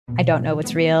I don't know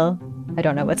what's real. I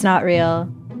don't know what's not real.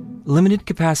 Limited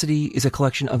Capacity is a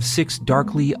collection of 6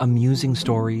 darkly amusing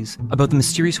stories about the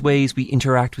mysterious ways we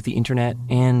interact with the internet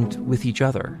and with each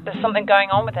other. There's something going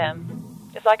on with him.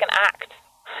 It's like an act.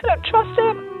 I don't trust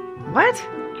him. What?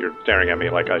 You're staring at me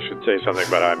like I should say something,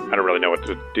 but I don't really know what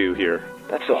to do here.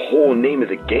 That's the whole name of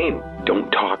the game.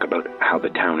 Don't talk about how the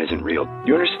town isn't real.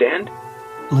 You understand?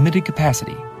 Limited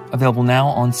Capacity. Available now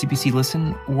on CBC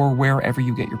Listen or wherever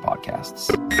you get your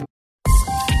podcasts.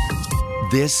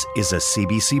 This is a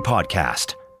CBC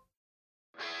podcast.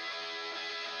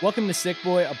 Welcome to Sick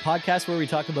Boy, a podcast where we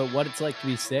talk about what it's like to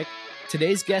be sick.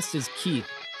 Today's guest is Keith.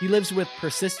 He lives with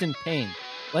persistent pain.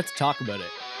 Let's talk about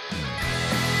it.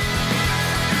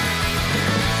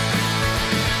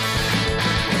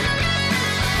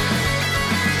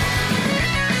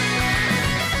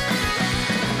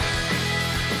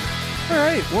 All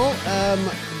right. Well,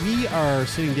 we are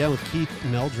sitting down with Keith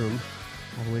Meldrum,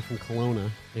 all the way from Kelowna,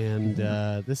 and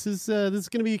this is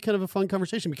going to be kind of a fun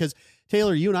conversation because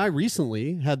Taylor, you and I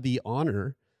recently had the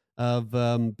honor of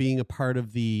being a part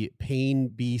of the Pain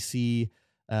BC,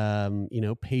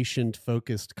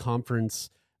 patient-focused conference.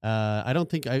 I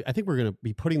think we're going to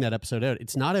be putting that episode out.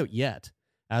 It's not out yet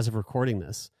as of recording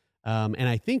this. And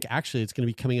I think actually it's going to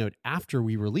be coming out after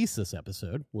we release this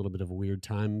episode. A little bit of a weird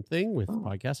time thing with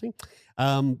podcasting.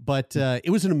 But it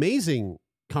was an amazing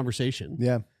conversation.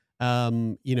 Yeah.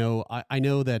 I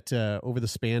know that over the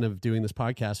span of doing this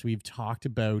podcast, we've talked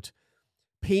about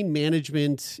pain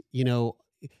management,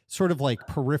 sort of like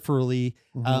peripherally,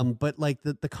 but like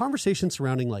the conversation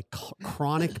surrounding like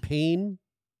chronic pain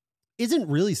isn't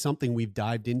really something we've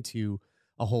dived into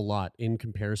a whole lot in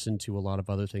comparison to a lot of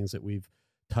other things that we've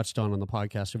touched on the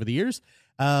podcast over the years.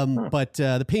 But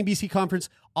the Pain BC conference,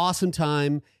 awesome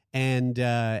time.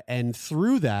 And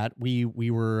through that, we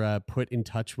were put in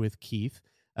touch with Keith,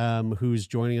 who's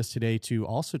joining us today to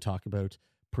also talk about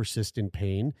persistent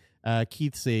pain.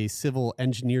 Keith's a civil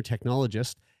engineer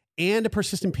technologist and a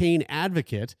persistent pain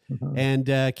advocate. And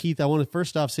Keith, I want to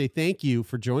first off say thank you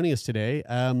for joining us today.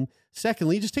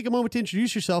 Secondly, just take a moment to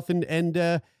introduce yourself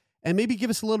and maybe give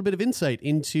us a little bit of insight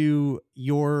into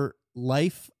your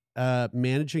life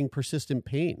managing persistent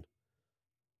pain.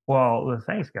 Well,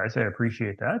 thanks, guys. I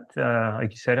appreciate that.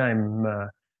 Like you said, I'm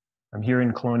here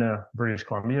in Kelowna, British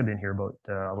Columbia. I've been here about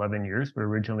 11 years, but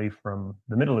originally from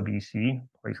the middle of BC,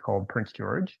 a place called Prince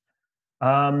George.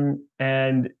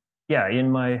 And yeah, in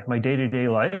my day-to-day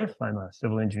life, I'm a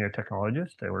civil engineer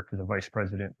technologist. I work as a vice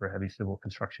president for a heavy civil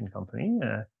construction company.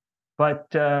 But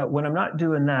when I'm not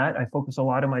doing that, I focus a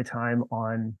lot of my time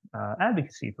on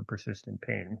advocacy for persistent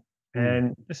pain.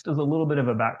 And just as a little bit of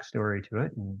a backstory to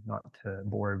it, and not to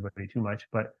bore everybody too much,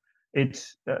 but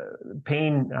it's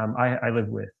pain. I live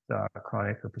with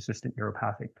chronic or persistent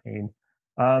neuropathic pain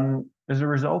as a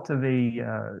result of a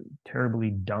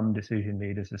terribly dumb decision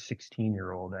made as a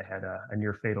 16-year-old. I had a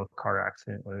near fatal car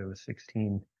accident when I was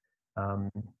 16.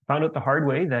 Found out the hard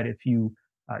way that if you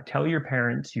tell your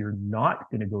parents you're not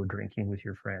going to go drinking with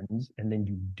your friends, and then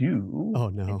you do, oh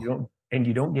no, and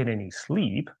you don't get any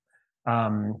sleep,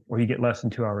 or you get less than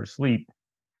 2 hours sleep,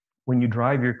 when you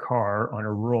drive your car on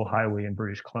a rural highway in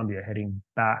British Columbia heading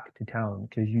back to town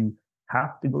because you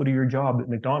have to go to your job at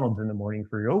McDonald's in the morning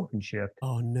for your open shift.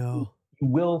 Oh no. You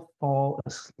will fall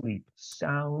asleep,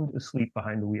 sound asleep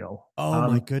behind the wheel. Oh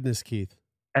my goodness, Keith.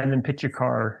 And then pitch your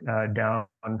car down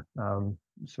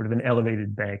sort of an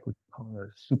elevated bank, we call it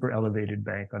a super elevated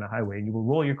bank on a highway, and you will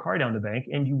roll your car down the bank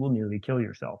and you will nearly kill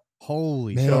yourself.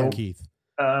 Holy shit, Keith.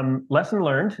 Lesson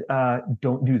learned,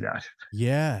 don't do that.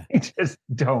 Yeah. Just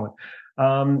don't.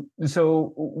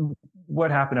 So what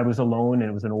happened, I was alone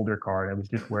and it was an older car and I was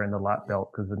just wearing the lap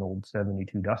belt because of an old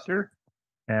 72 Duster.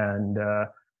 And I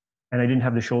didn't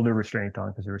have the shoulder restraint on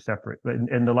because they were separate.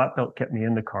 And the lap belt kept me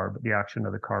in the car, but the action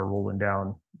of the car rolling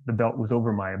down, the belt was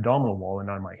over my abdominal wall and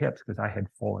on my hips because I had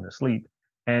fallen asleep.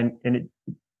 And it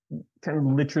kind of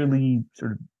literally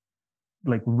sort of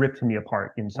like ripped me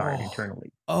apart inside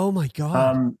internally. Oh my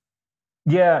God.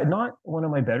 Yeah, not one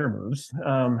of my better moves,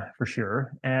 for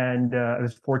sure. And I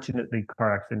was fortunate the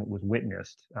car accident was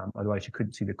witnessed. Otherwise you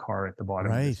couldn't see the car at the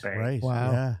bottom of this bank. Right.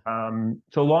 Wow. Yeah.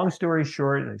 So long story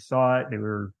short, they saw it. They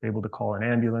were able to call an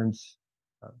ambulance.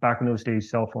 Back in those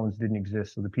days, cell phones didn't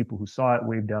exist. So the people who saw it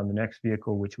waved down the next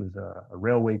vehicle, which was a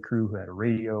railway crew who had a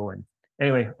radio. And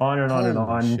anyway, on and on and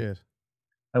on. Shit.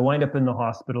 I wind up in the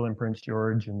hospital in Prince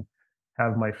George and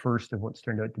have my first of what's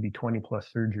turned out to be 20 plus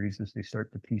surgeries as they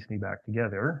start to piece me back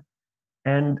together.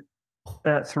 And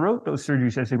throughout those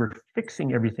surgeries, as they were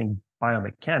fixing everything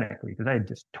biomechanically, because I had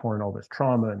just torn all this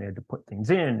trauma and they had to put things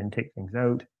in and take things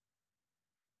out,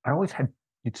 I always had,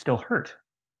 it still hurt.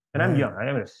 And I'm young.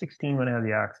 I was 16 when I had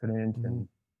the accident. And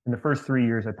in the first 3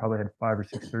 years, I probably had 5 or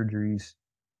 6 surgeries.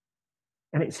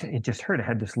 And it just hurt. I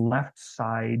had this left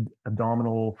side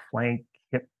abdominal flank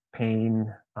hip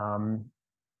pain. And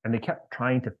they kept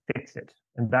trying to fix it.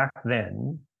 And back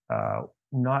then,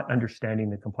 not understanding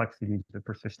the complexities of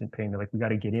persistent pain, they're like, we got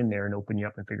to get in there and open you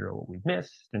up and figure out what we've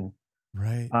missed. And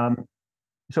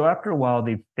so after a while,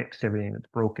 they fixed everything that's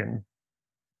broken.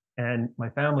 And my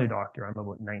family doctor, I'm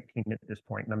about 19 at this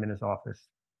point, and I'm in his office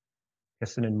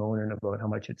pissing and moaning about how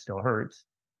much it still hurts.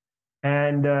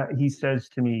 And he says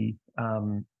to me,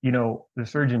 the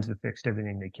surgeons have fixed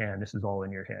everything they can. This is all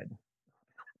in your head.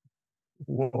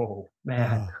 Whoa,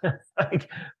 man. Like,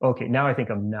 okay, now I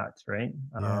think I'm nuts, right?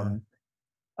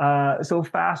 So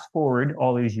fast forward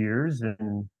all these years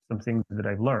and some things that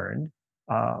I've learned.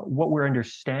 What we're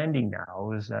understanding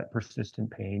now is that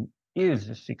persistent pain is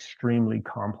this extremely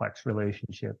complex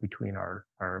relationship between our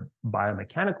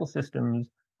biomechanical systems,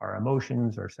 our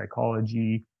emotions, our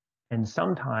psychology, and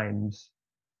sometimes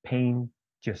pain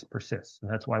just persists. And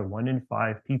that's why 1 in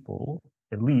 5 people,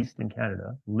 at least in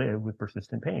Canada, live with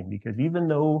persistent pain, because even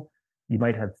though you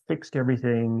might have fixed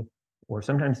everything, or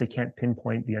sometimes they can't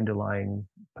pinpoint the underlying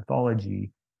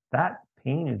pathology, that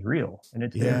pain is real and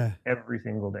it's there every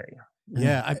single day.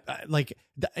 Yeah, I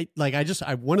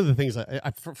one of the things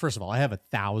first of all, I have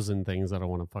 1,000 things that I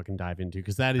want to fucking dive into,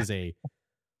 because that's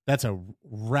a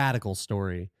radical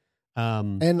story.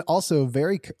 And also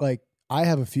very I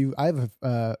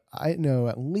know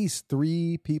at least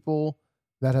 3 people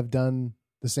that have done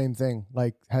the same thing.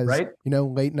 Like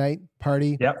late night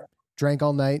party, drank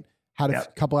all night, had a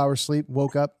couple hours sleep,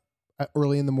 woke up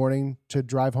early in the morning to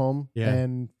drive home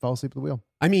and fell asleep at the wheel.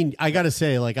 I mean, I got to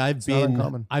say, like, I've been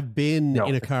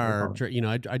in a car,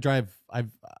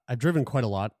 I've driven quite a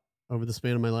lot over the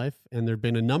span of my life. And there've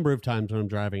been a number of times when I'm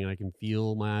driving and I can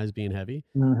feel my eyes being heavy.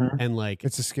 And like,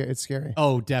 it's scary.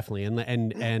 Oh, definitely.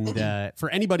 And for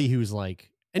anybody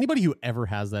who ever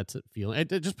has that feeling,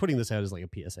 just putting this out as like a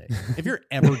PSA, if you're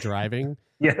ever driving,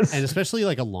 and especially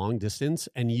like a long distance,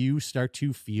 and you start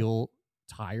to feel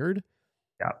tired,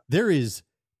 there is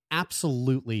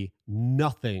absolutely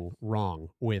nothing wrong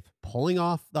with pulling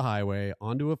off the highway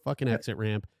onto a fucking exit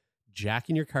ramp,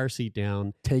 jacking your car seat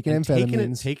down, taking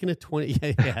amphetamines, taking a 20,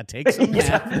 take some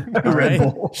nap, right?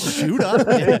 Shoot up,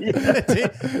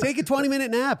 take a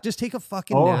 20-minute nap. Just take a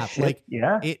fucking nap. Shit. Like,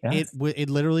 it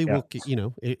literally will,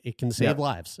 it can save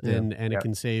lives, and it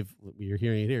can save. You're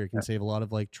hearing it here. It can save a lot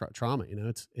of like trauma.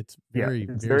 It's very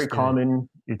common.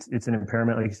 It's an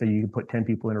impairment. Like you say, you can put 10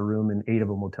 people in a room, and 8 of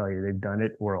them will tell you they've done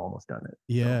it or almost done it.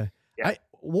 Yeah. So,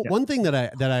 one thing that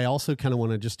I also kind of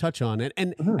want to just touch on,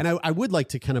 and I would like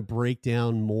to kind of break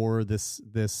down more this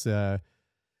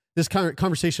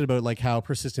conversation about like how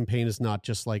persistent pain is not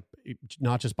just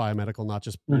biomedical, not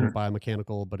just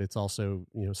biomechanical, but it's also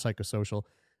psychosocial.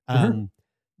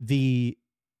 The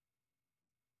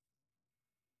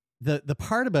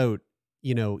part about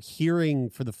hearing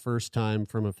for the first time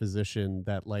from a physician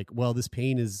that like, well, this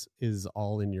pain is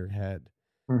all in your head.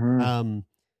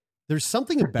 There's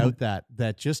something about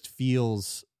that just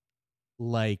feels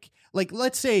like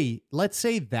let's say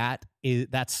that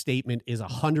statement is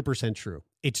 100% true.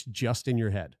 It's just in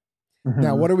your head.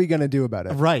 Now, what are we going to do about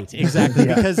it? Right, exactly.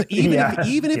 Because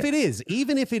even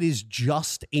if it is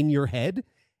just in your head,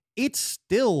 it's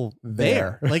still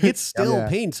there. Like, it's still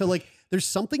pain. So like, there's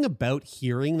something about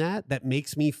hearing that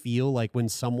makes me feel like when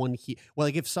someone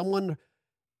if someone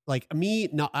like me,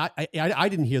 no, I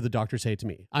didn't hear the doctor say it to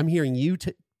me. I'm hearing you,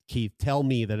 Keith, tell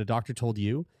me that a doctor told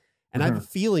you, and I have a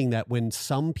feeling that when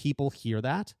some people hear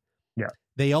that,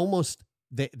 they almost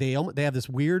they have this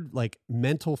weird like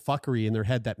mental fuckery in their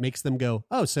head that makes them go,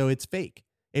 oh, so it's fake.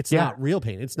 It's not real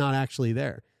pain. It's not actually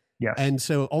there. Yeah, and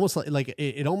so almost like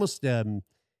it almost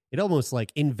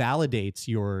like invalidates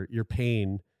your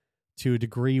pain to a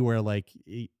degree where like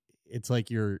it's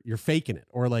like you're faking it,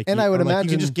 or like, and I would imagine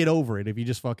you can just get over it if you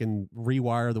just fucking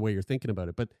rewire the way you're thinking about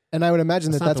it. But and I would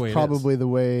imagine that's probably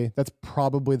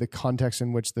the context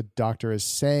in which the doctor is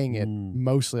saying it.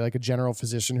 Mostly, like a general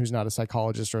physician who's not a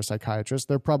psychologist or a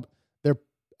psychiatrist,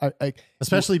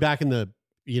 especially back in the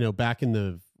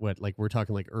what, like we're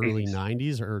talking like early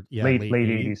 90s or late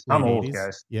 80s. I'm old,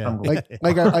 guys. Yeah,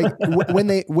 when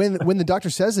the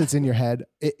doctor says it's in your head,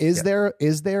 is there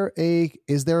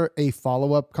a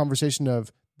follow-up conversation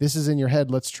of, this is in your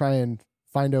head, let's try and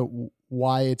find out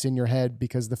why it's in your head,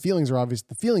 because the feelings are obvious,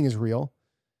 the feeling is real,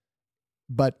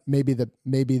 but maybe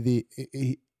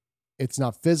it's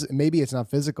not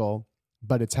physical,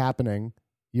 but it's happening,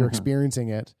 you're experiencing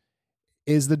it.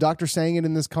 Is the doctor saying it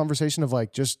in this conversation of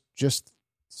like, just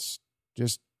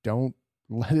don't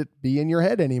let it be in your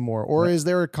head anymore? Or is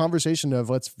there a conversation of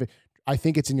I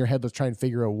think it's in your head. Let's try and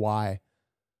figure out why.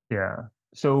 Yeah.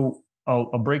 So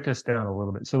I'll break this down a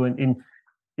little bit. So in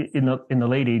the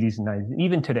late 80s and 90s, and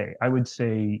even today, I would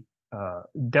say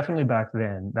definitely back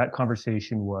then, that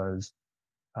conversation was,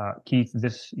 Keith,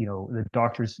 the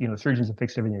doctors, surgeons have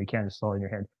fixed everything they can, it's all in your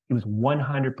head. It was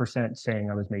 100% saying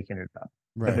I was making it up.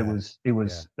 Right. That it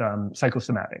was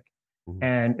psychosomatic. Mm-hmm.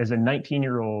 And as a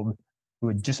 19-year-old who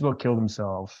had just about killed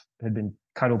himself, had been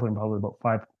cut open probably about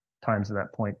 5 times at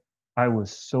that point, I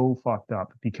was so fucked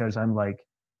up because I'm like,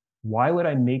 why would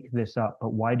I make this up?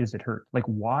 But why does it hurt? Like,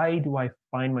 why do I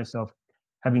find myself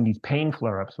having these pain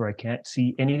flare-ups where I can't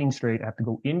see anything straight? I have to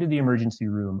go into the emergency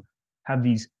room, have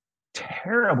these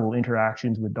terrible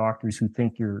interactions with doctors who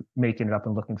think you're making it up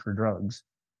and looking for drugs.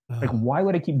 Like, why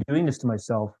would I keep doing this to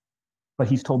myself? But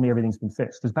he's told me everything's been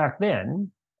fixed. Because back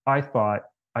then, I thought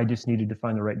I just needed to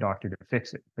find the right doctor to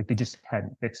fix it. Like, they just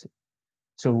hadn't fixed it.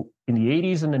 So in the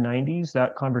 80s and the 90s,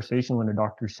 that conversation when a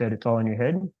doctor said it's all in your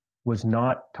head was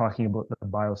not talking about the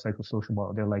biopsychosocial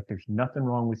model. They're like, there's nothing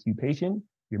wrong with you, patient.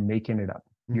 You're making it up.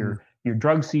 Mm-hmm. You're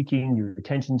drug seeking, you're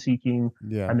attention seeking.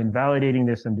 Yeah. I'm invalidating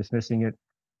this, I'm dismissing it.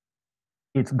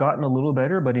 It's gotten a little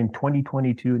better, but in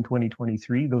 2022 and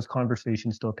 2023, those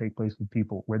conversations still take place with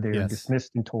people where they're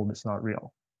dismissed and told it's not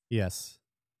real. Yes.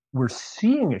 We're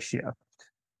seeing a shift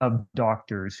of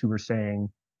doctors who are saying,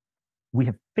 we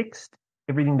have fixed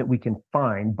everything that we can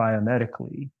find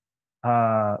biomedically,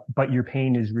 but your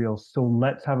pain is real. So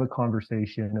let's have a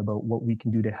conversation about what we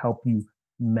can do to help you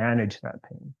manage that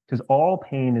pain. Because all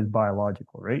pain is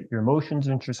biological, right? Your emotions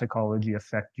and your psychology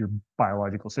affect your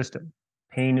biological system.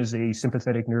 Pain is a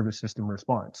sympathetic nervous system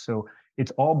response. So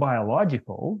it's all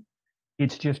biological.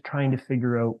 It's just trying to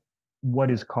figure out what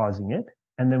is causing it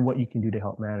and then what you can do to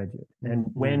help manage it. And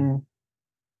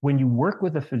when you work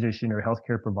with a physician or a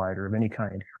healthcare provider of any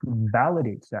kind who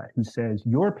validates that, who says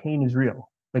your pain is real,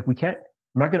 like I'm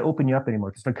not going to open you up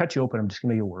anymore. Because if I cut you open, I'm just going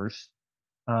to make it worse.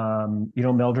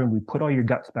 Meldrum, we put all your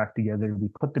guts back together. We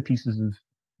put the pieces of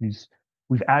these,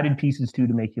 we've added pieces to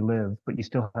make you live, but you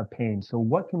still have pain. So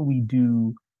what can we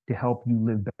do to help you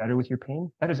live better with your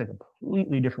pain? That is a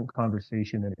completely different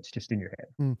conversation than it's just in your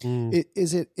head. Mm.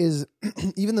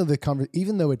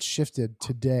 Even though it's shifted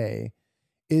today,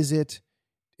 do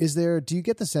you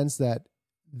get the sense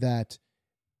that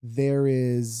there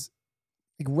is,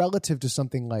 like, relative to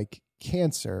something like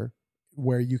cancer,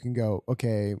 where you can go,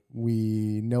 okay,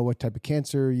 we know what type of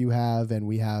cancer you have, and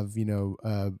we have,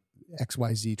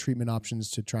 XYZ treatment options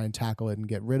to try and tackle it and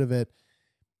get rid of it.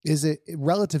 Is it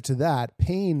relative to that?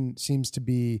 Pain seems to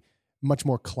be much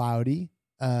more cloudy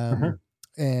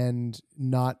and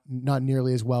not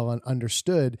nearly as well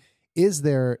understood. Is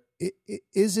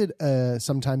it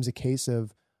sometimes a case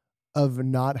of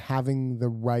not having the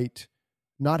right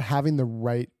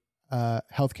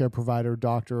healthcare provider,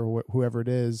 doctor, or whoever it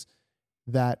is,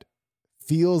 that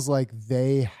feels like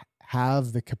they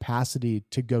have the capacity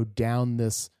to go down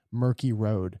this murky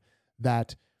road?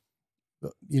 That,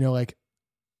 like,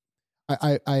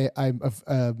 I'm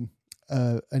an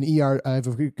ER. I have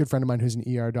a good friend of mine who's an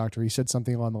ER doctor. He said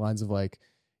something along the lines of, like,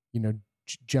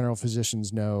 general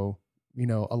physicians know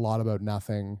a lot about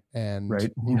nothing, and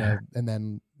right. And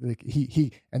then, like,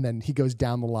 he goes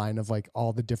down the line of, like,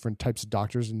 all the different types of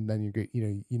doctors, and then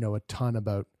you a ton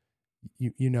about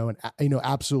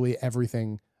absolutely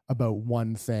everything about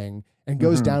one thing, and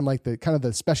goes down, like, the kind of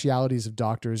the specialities of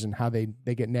doctors and how they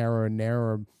get narrower and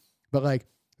narrower. But, like,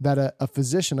 that a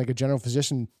physician, like a general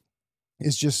physician,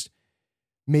 is just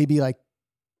maybe, like,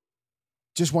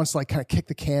 just wants to, like, kind of kick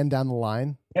the can down the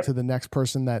line to the next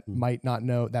person that might not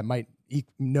know, that might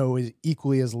know is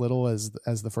equally as little as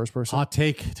the first person. Hot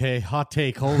take, Tay. Hot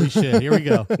take. Holy shit! Here we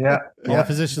go. All the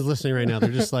physicians listening right now, they're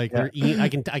just like, I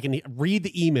can read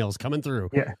the emails coming through.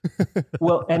 Yeah.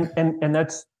 Well, and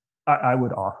that's, I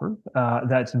would offer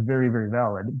that's very, very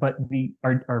valid. But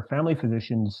our family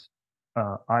physicians,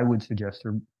 I would suggest,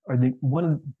 are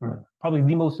probably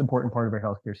the most important part of our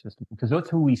healthcare system, because that's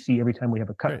who we see every time we have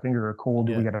a cut finger or a cold,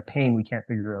 or we got a pain we can't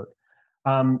figure out.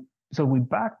 So we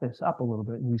back this up a little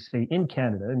bit, and we say in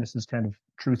Canada, and this is kind of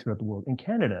true throughout the world, in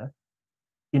Canada,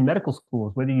 in medical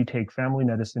schools, whether you take family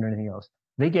medicine or anything else,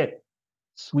 they get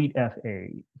sweet FA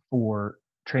for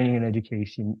training and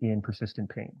education in persistent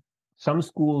pain. Some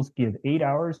schools give 8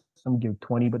 hours, some give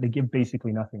 20, but they give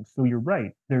basically nothing. So you're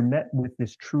right. They're met with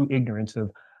this true ignorance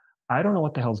of, I don't know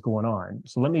what the hell's going on,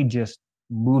 so let me just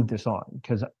move this on,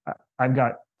 because I've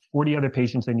got 40 other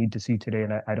patients I need to see today,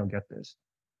 and I don't get this.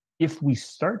 If we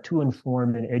start to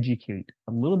inform and educate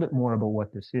a little bit more about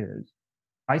what this is,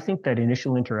 I think that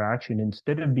initial interaction,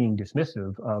 instead of being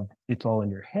dismissive of it's all in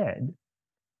your head,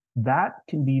 that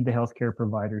can be the healthcare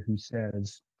provider who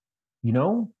says,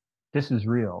 this is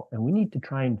real and we need to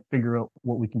try and figure out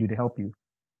what we can do to help you.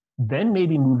 Then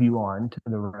maybe move you on to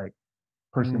the right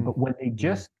person. But when they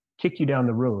just kick you down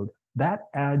the road, that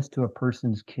adds to a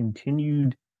person's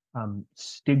continued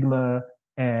stigma,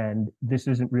 and this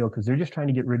isn't real because they're just trying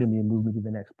to get rid of me and move me to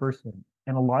the next person.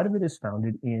 And a lot of it is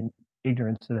founded in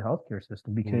ignorance of the healthcare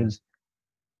system, because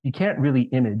you can't really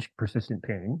image persistent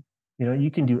pain.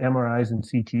 You can do MRIs and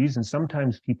CTs, and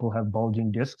sometimes people have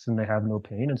bulging discs and they have no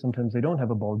pain, and sometimes they don't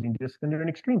have a bulging disc and they're in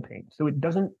extreme pain. So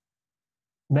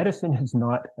medicine is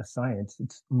not a science.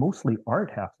 It's mostly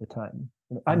art half the time.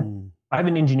 I have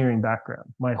an engineering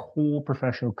background. My whole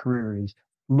professional career is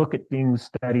look at things,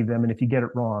 study them, and if you get it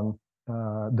wrong,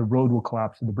 the road will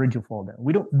collapse and the bridge will fall down.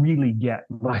 We don't really get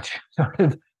much sort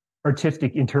of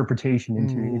artistic interpretation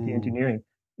into engineering.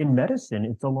 In medicine,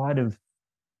 it's a lot of,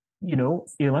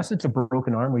 unless it's a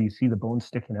broken arm where you see the bone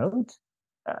sticking out,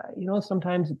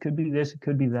 sometimes it could be this, it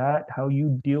could be that. How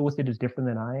you deal with it is different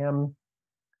than I am.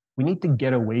 We need to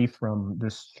get away from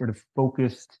this sort of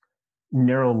focused,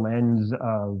 narrow lens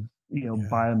of,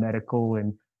 biomedical,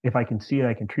 and if I can see it,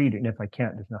 I can treat it, and if I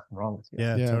can't, there's nothing wrong with it.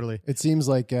 Yeah, totally. It seems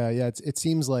like, it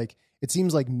seems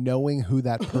like knowing who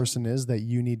that person is that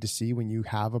you need to see when you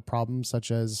have a problem, such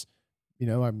as,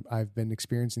 I've been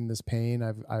experiencing this pain.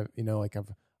 I've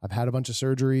had a bunch of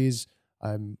surgeries.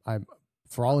 I'm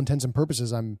for all intents and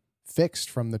purposes, I'm fixed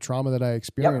from the trauma that I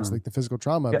experienced, like the physical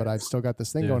trauma, but I've still got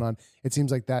this thing going on. It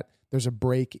seems like that there's a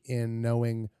break in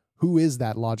knowing who is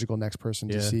that logical next person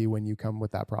to see when you come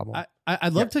with that problem.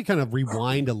 I'd love to kind of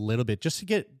rewind a little bit just to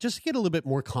get a little bit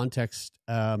more context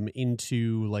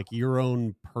into like your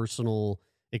own personal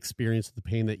experience of the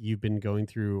pain that you've been going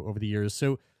through over the years.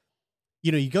 So,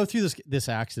 you go through this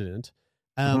accident.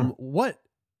 What,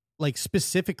 like,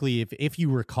 specifically, if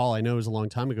you recall, I know it was a long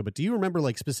time ago, but do you remember,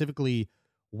 like, specifically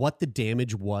what the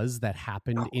damage was that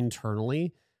happened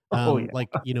internally? Like,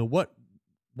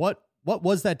 what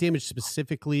was that damage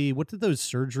specifically? What did those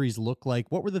surgeries look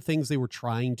like? What were the things they were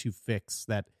trying to fix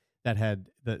that had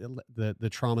the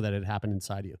trauma that had happened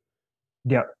inside you?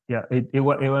 Yeah. It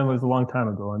was a long time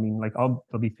ago. I mean, like I'll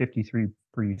be 53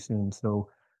 pretty soon. So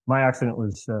my accident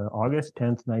was August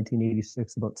 10th,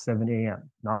 1986, about 7 a.m.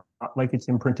 Not like it's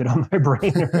imprinted on my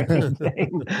brain or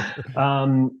anything.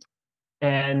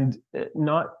 And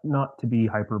not to be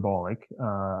hyperbolic,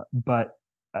 but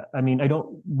I mean, I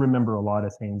don't remember a lot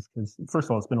of things because, first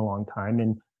of all, it's been a long time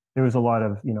and there was a lot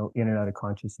of, in and out of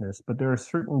consciousness, but there are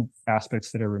certain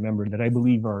aspects that I remember that I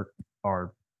believe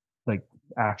are like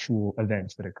actual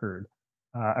events that occurred.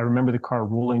 I remember the car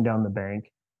rolling down the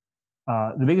bank.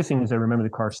 The biggest thing is I remember the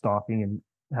car stopping and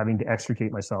having to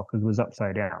extricate myself because it was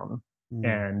upside down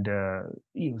and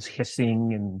it was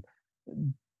hissing and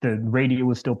the radio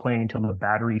was still playing until the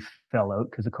battery fell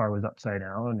out because the car was upside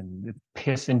down, and it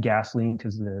piss and gasoline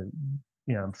because the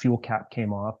fuel cap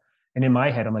came off. And in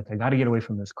my head, I'm like, I got to get away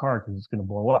from this car because it's going to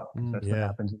blow up. That's what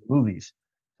happens in the movies.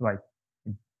 So I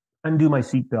undo my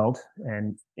seatbelt,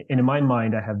 and in my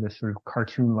mind, I have this sort of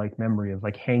cartoon-like memory of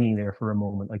like hanging there for a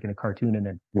moment, like in a cartoon, and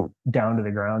then down to the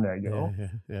ground I go.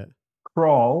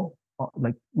 Crawl,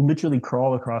 like literally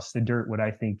crawl across the dirt, what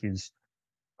I think is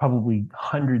probably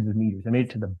hundreds of meters. I made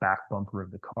it to the back bumper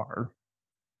of the car,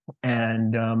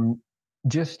 and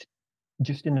just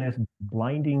in this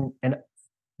blinding. And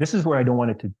this is where I don't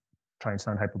want it to try and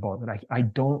sound hyperbolic, but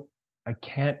I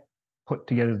can't put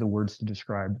together the words to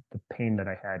describe the pain that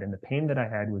I had, and the pain that I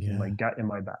had was in my gut and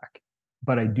my back.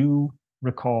 But I do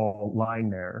recall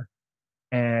lying there,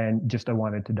 and I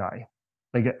wanted to die.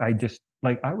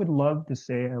 I would love to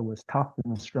say I was tough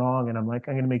and strong, and I'm like,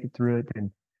 I'm going to make it through it.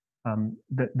 And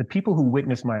the people who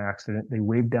witnessed my accident, they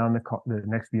waved down the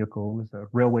next vehicle. It was a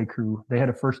railway crew. They had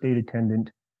a first aid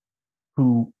attendant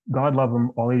who, God love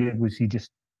him, all he did was he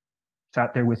just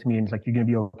sat there with me and was like, you're going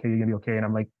to be okay. You're going to be okay. And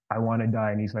I'm like, I want to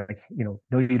die. And he's like, no,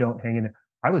 you don't, hang in there.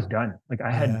 I was done. Like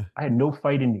I had no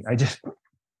fight in me.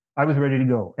 I was ready to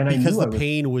go. And because the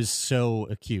pain was so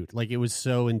acute, like it was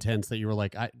so intense that you were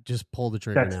like, I just pull the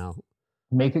trigger now.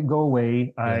 Make it go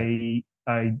away. Yeah.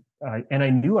 And I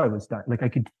knew I was done. Like I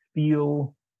could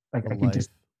feel, like I could just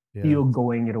feel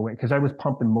going it away because I was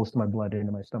pumping most of my blood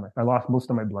into my stomach. I lost most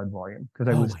of my blood volume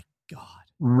because I was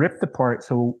ripped apart.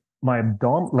 So my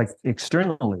abdomen, like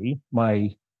externally, my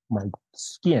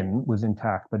skin was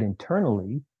intact, but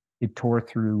internally it tore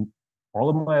through all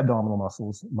of my abdominal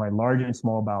muscles, my large and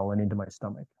small bowel, and into my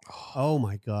stomach. Oh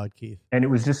my God, Keith. And it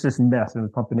was just this mess and it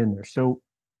was pumping in there. So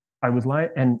I was lying,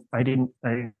 and I didn't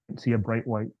see a bright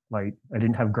white light. I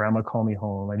didn't have grandma call me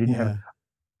home.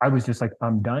 I was just like,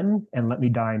 I'm done and let me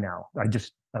die now.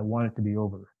 I want it to be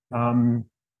over.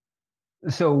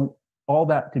 So all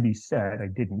that to be said, I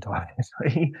didn't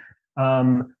obviously.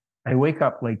 I wake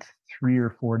up like 3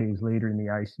 or 4 days later in the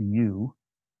ICU,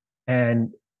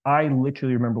 and I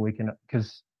literally remember waking up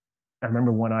because I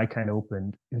remember one eye kind of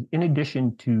opened. In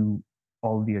addition to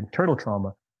all of the internal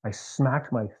trauma, I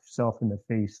smacked myself in the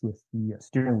face with the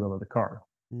steering wheel of the car.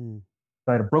 So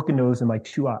I had a broken nose and my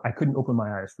two eyes. I couldn't open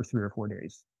my eyes for 3 or 4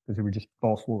 days because they were just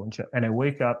all swollen shut. And I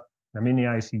wake up, I'm in the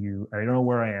ICU. I don't know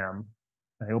where I am.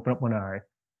 I open up one eye,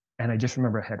 and I just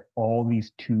remember I had all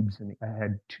these tubes in me. I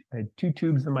had 2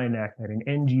 tubes in my neck. I had an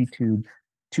NG tube,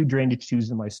 2 drainage tubes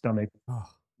in my stomach,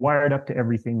 wired up to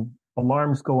everything.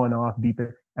 Alarms going off,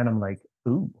 beeping, and I'm like,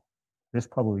 ooh, this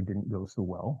probably didn't go so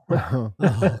well. Oh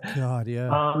God,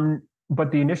 yeah.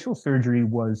 But the initial surgery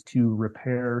was to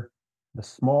repair the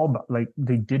small, like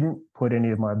they didn't put any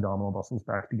of my abdominal muscles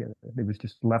back together. They was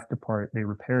just left apart. They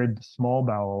repaired the small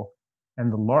bowel,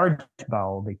 and the large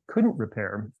bowel they couldn't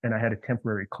repair, and I had a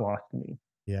temporary colostomy.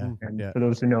 Yeah. And for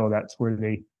those who know, that's where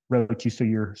they route you so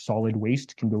your solid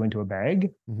waste can go into a bag.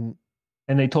 Mm-hmm.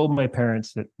 And they told my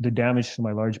parents that the damage to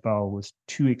my large bowel was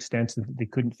too extensive that they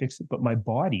couldn't fix it. But my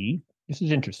body, this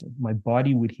is interesting, my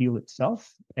body would heal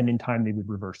itself, and in time they would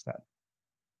reverse that.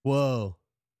 Whoa.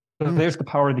 So there's the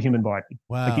power of the human body.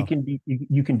 Wow. Like you can beat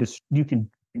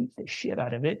the shit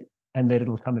out of it, and then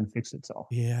it'll come and fix itself.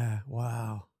 Yeah.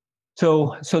 Wow.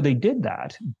 So they did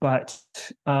that, but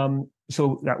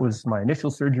so that was my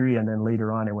initial surgery, and then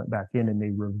later on I went back in and they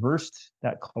reversed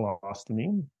that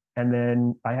colostomy. And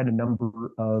then I had a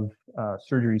number of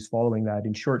surgeries following that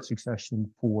in short succession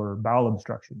for bowel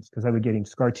obstructions because I was getting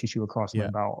scar tissue across my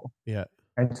bowel. Yeah.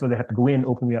 And so they had to go in,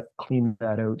 open me up, clean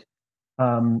that out.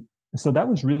 So that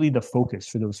was really the focus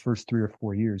for those first 3 or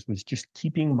 4 years, was just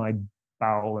keeping my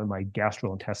bowel and my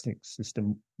gastrointestinal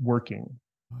system working.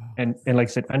 Wow. And like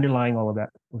I said, underlying all of that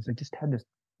was I just had this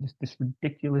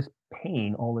ridiculous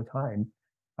pain all the time.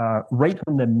 Right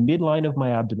from the midline of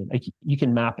my abdomen. You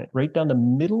can map it right down the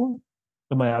middle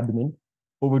of my abdomen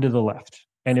over to the left.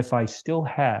 And if I still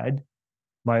had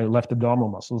my left abdominal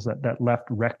muscles, that left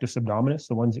rectus abdominis,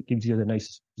 the ones that gives you the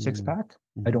nice six pack,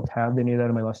 I don't have any of that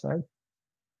on my left side.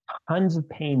 Tons of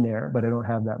pain there, but I don't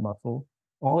have that muscle.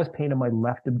 All this pain on my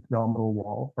left abdominal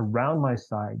wall, around my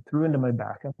side, through into my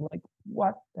back. I'm like,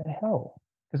 what the hell?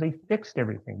 Because they fixed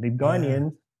everything. They've gone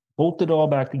in, bolted it all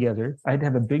back together. I had to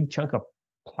have a big chunk of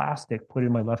plastic put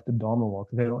in my left abdominal wall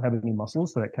because I don't have any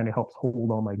muscles, so that kind of helps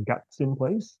hold all my guts in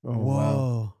place. Oh,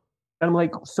 wow. And I'm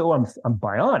like, so I'm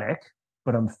bionic,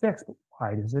 but I'm fixed. But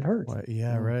why does it hurt?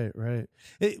 Yeah, right.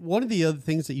 One of the other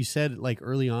things that you said like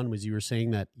early on was you were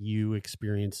saying that you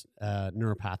experienced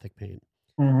neuropathic pain.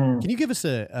 Mm-hmm. Can you give us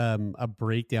a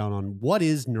breakdown on what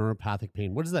is neuropathic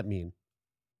pain? What does that mean?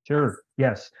 Sure.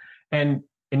 Yes. And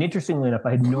interestingly enough,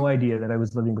 I had no idea that I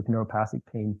was living with neuropathic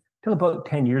pain till about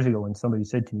 10 years ago when somebody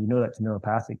said to me, that's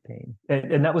neuropathic pain.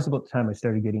 And that was about the time I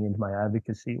started getting into my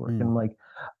advocacy work. And I'm like,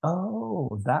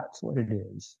 oh, that's what it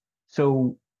is.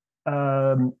 So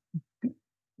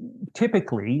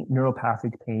typically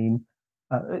neuropathic pain,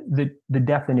 the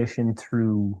definition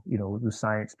through, the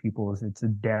science people is it's a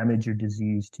damage or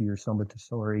disease to your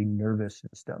somatosensory nervous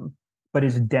system, but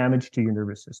it's damage to your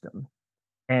nervous system.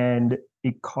 And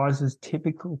it causes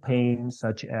typical pain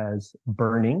such as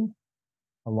burning,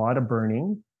 a lot of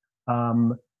burning,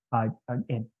 and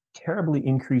terribly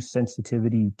increased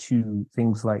sensitivity to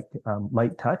things like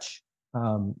light touch.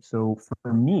 So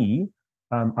for me,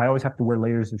 I always have to wear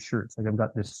layers of shirts. Like I've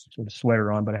got this sort of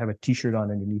sweater on, but I have a t-shirt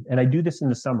on underneath. And I do this in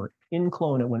the summer in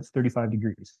Kelowna when it's 35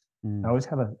 degrees. I always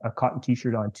have a cotton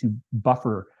t-shirt on to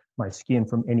buffer my skin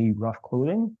from any rough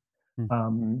clothing.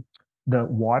 The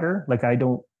water, like I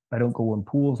don't go in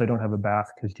pools. I don't have a bath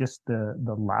because just the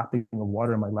lapping of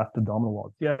water in my left abdominal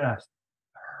wall just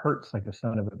hurts like a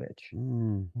son of a bitch.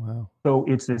 Wow. So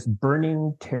it's this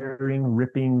burning, tearing,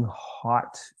 ripping,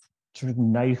 hot, sort of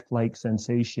knife-like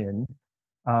sensation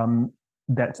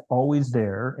that's always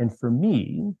there. And for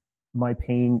me, my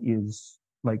pain is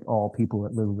like all people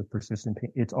that live with persistent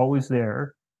pain. It's always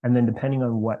there. And then depending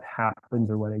on what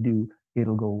happens or what I do,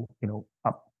 it'll go,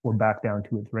 up or back down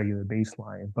to its regular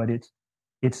baseline. But it's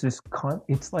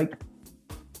like,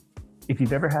 if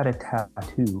you've ever had a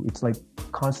tattoo, it's like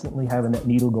constantly having that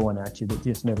needle going at you that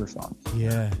just never stops.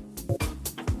 Yeah.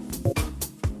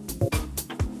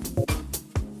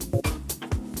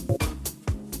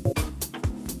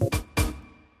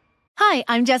 Hi,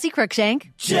 I'm Jessie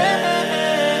Cruikshank. Jessie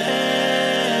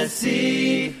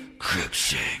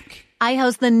Cruikshank. I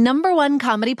host the #1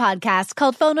 comedy podcast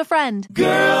called Phone a Friend.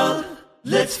 Girl,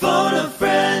 Let's phone a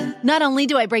friend. Not only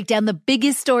do I break down the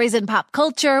biggest stories in pop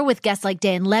culture with guests like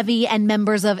Dan Levy and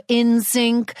members of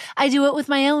NSYNC, I do it with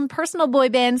my own personal boy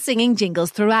band singing jingles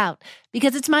throughout.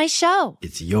 Because it's my show.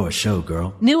 It's your show,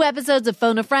 girl. New episodes of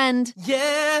Phone a Friend.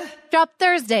 Yeah. Drop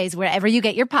Thursdays wherever you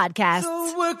get your podcasts.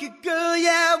 So work it, girl.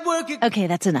 Yeah, work it. Okay,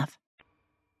 that's enough.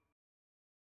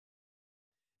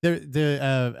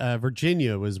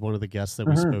 Virginia was one of the guests that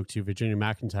we spoke to, Virginia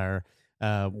McIntyre,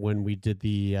 when we did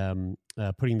the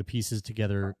Putting the Pieces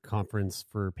Together conference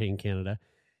for Pain Canada.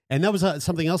 And that was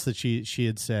something else that she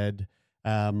had said.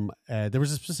 There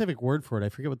was a specific word for it. I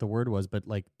forget what the word was, but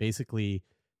like basically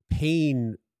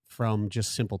pain from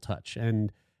just simple touch.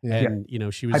 And you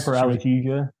know, she was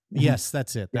hyperalgesia. Yes,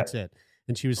 that's it. That's it.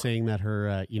 And she was saying that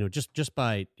her, just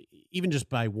by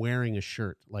wearing a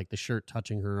shirt, like the shirt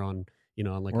touching her on,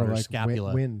 on like her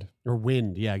scapula, wind.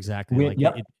 Yeah, exactly.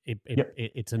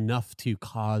 It's enough to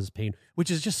cause pain, which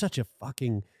is just such a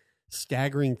fucking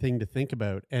staggering thing to think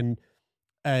about. And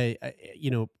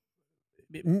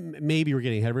maybe we're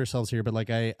getting ahead of ourselves here, but like,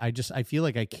 I feel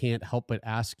like I can't help but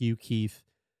ask you, Keith,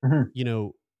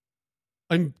 to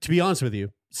be honest with you,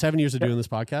 7 years of doing this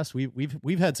podcast,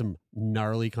 we've had some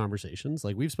gnarly conversations.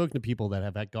 Like we've spoken to people that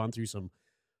have gone through some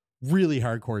really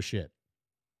hardcore shit.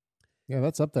 Yeah,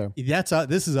 that's up there.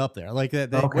 This is up there. Like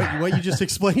that. Okay. What you just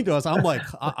explained to us, I'm like,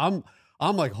 I'm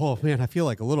like, oh man, I feel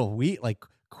like a little weak, like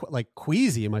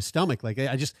queasy in my stomach. Like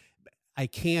I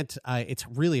can't. It's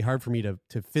really hard for me to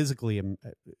physically,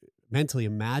 mentally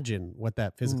imagine what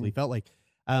that physically felt like.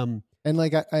 And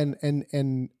like I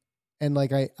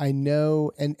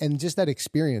know, and just that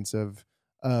experience of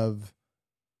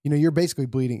you're basically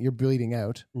bleeding. You're bleeding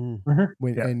out,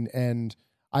 and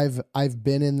I've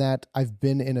been in that. I've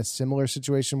been in a similar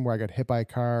situation where I got hit by a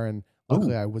car, and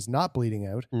luckily I was not bleeding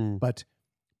out, but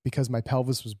because my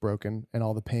pelvis was broken and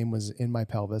all the pain was in my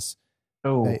pelvis.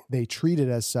 They treat it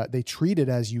as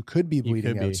you could be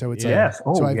bleeding out. So it's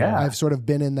I've sort of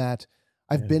been in that.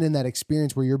 I've been in that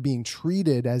experience where you're being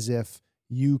treated as if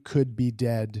you could be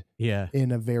dead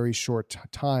in a very short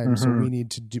time. So we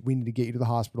need to get you to the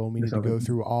hospital, and we need to go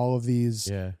through all of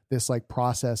these, this like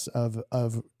process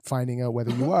of finding out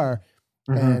whether you are.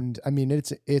 And I mean,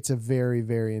 it's a very,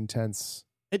 very intense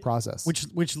process,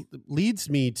 which leads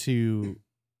me to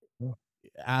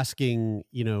asking,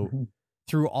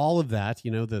 through all of that,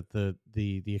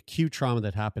 the acute trauma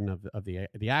that happened of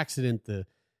the accident, the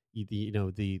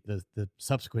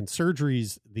subsequent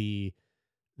surgeries,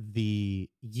 the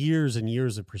years and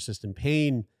years of persistent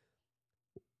pain,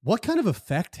 what kind of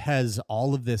effect has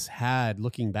all of this had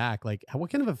looking back? Like what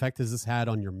kind of effect has this had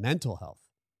on your mental health?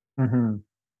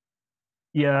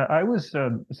 Yeah, I was,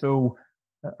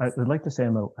 I'd like to say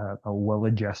I'm a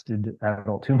well-adjusted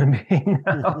adult human being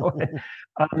now.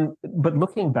 But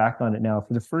looking back on it now,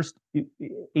 for the first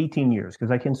 18 years,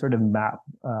 because I can sort of map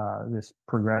this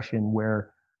progression where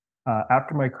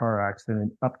after my car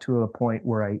accident, up to a point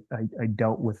where I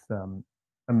dealt with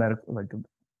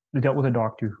dealt with a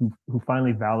doctor who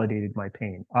finally validated my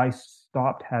pain. I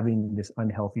stopped having this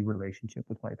unhealthy relationship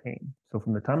with my pain. So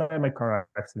from the time I had my car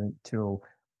accident till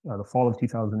the fall of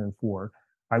 2004,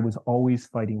 I was always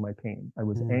fighting my pain. I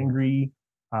was angry.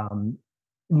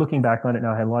 Looking back on it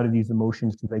now, I had a lot of these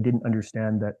emotions because I didn't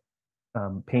understand that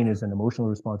pain is an emotional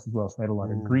response as well. So I had a lot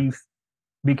of grief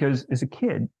because as a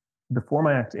kid, before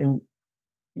my accident,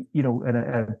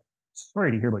 and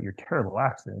sorry to hear about your terrible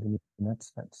accident. I mean,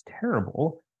 that's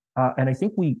terrible. And I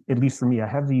think at least for me, I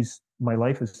have my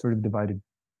life is sort of divided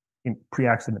in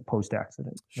pre-accident,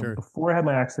 post-accident. Sure. Before I had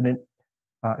my accident,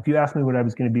 if you asked me what I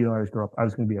was going to be when I was growing up, I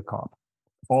was going to be a cop.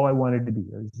 All I wanted to be.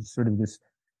 It was just sort of this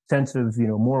sense of,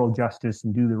 moral justice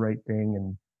and do the right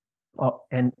thing.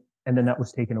 And then that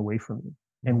was taken away from me.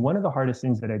 And one of the hardest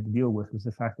things that I had to deal with was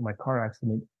the fact that my car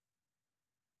accident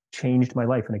changed my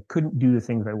life and I couldn't do the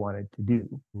things I wanted to do.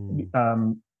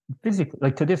 Physically,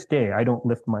 like to this day, I don't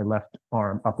lift my left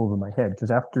arm up over my head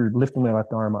because after lifting my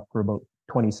left arm up for about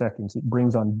 20 seconds, it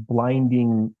brings on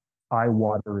blinding eye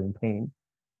watering pain.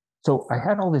 So I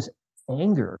had all this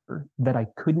anger that I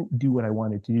couldn't do what I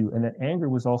wanted to do. And that anger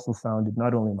was also founded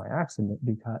not only in my accident,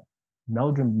 because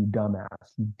Meldrum, you dumbass,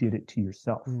 you did it to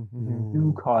yourself.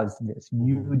 You caused this.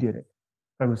 You did it.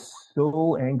 I was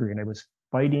so angry and I was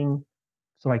fighting.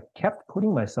 So I kept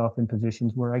putting myself in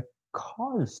positions where I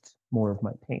caused more of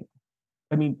my pain.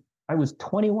 I mean, I was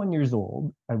 21 years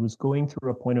old. I was going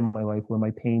through a point in my life where my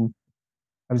pain,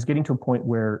 I was getting to a point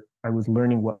where I was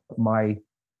learning what my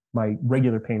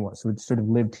regular pain was. So it sort of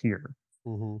lived here,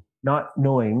 not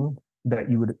knowing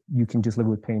that you can just live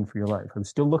with pain for your life. I was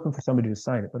still looking for somebody to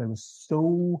sign it, but I was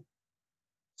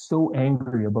so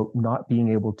angry about not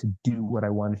being able to do what I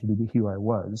wanted to do, be who I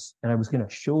was, and I was going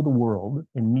to show the world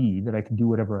and me that I could do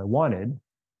whatever I wanted,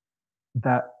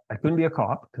 that I couldn't be a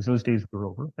cop because those days were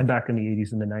over. And back in the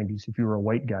 80s and the 90s, if you were a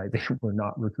white guy, they were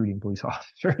not recruiting police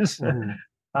officers. So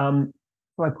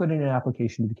I put in an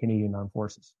application to the Canadian Armed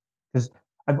Forces because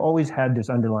I've always had this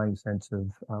underlying sense of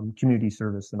community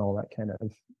service and all that kind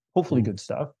of hopefully good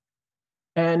stuff.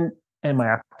 And my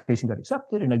application got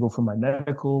accepted, and I go for my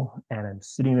medical, and I'm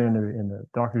sitting there in the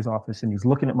doctor's office, and he's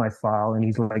looking at my file, and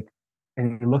he's like,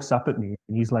 and he looks up at me,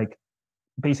 and he's like,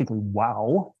 basically,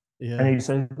 wow. Yeah. And he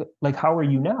says, like, how are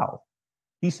you now?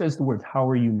 He says the words, how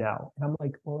are you now? And I'm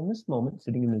like, well, in this moment,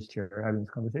 sitting in this chair, having this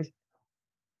conversation,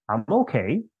 I'm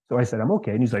okay. So I said, I'm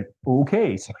okay. And he's like,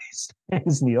 okay. So he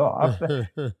stands me off.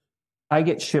 I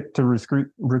get shipped to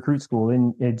recruit school,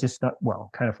 and it just not, well,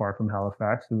 kind of far from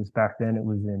Halifax. It was back then, it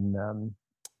was in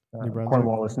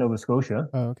Cornwallis, Nova Scotia.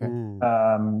 Oh, okay.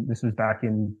 This was back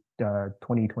in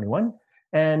 2021.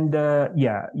 And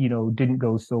didn't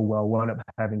go so well. Wound up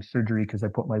having surgery because I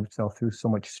put myself through so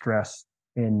much stress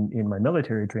in my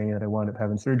military training that I wound up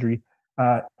having surgery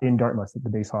in Dartmouth at the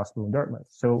base hospital in Dartmouth.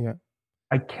 So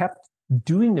I kept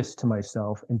doing this to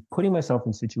myself and putting myself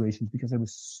in situations because I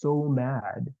was so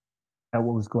mad at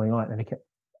what was going on, and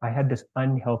I had this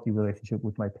unhealthy relationship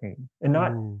with my pain, and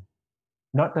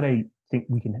not that I think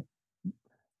we can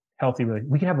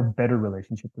have a better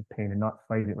relationship with pain and not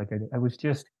fight it like I did. I was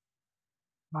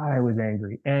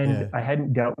angry, and I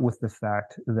hadn't dealt with the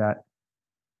fact that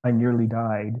I nearly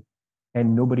died,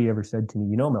 and nobody ever said to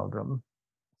me, Meldrum,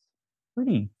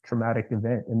 pretty traumatic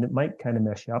event, and it might kind of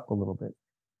mess you up a little bit.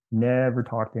 Never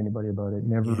talked to anybody about it.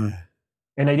 Never.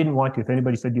 And I didn't want to. If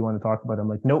anybody said, do you want to talk about it? I'm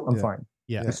like, no, I'm fine.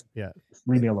 Just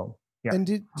leave me alone. Yeah. And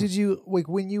did you, like,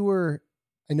 when you were,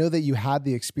 I know that you had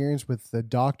the experience with the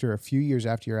doctor a few years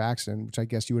after your accident, which I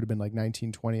guess you would have been like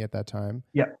 19, 20 at that time.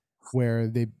 Yeah.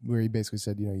 Where he basically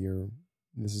said,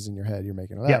 this is in your head, you're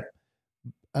making it up.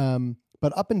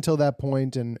 But up until that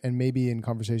point, and maybe in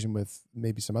conversation with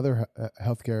maybe some other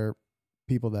healthcare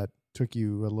people that took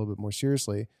you a little bit more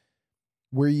seriously,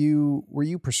 were you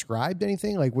prescribed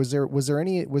anything? Like, was there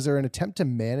an attempt to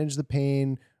manage the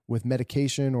pain with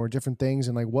medication or different things?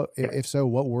 And like, if so,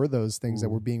 what were those things that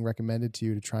were being recommended to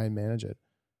you to try and manage it?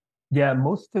 Yeah,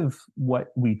 most of what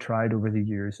we tried over the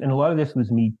years, and a lot of this was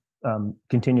me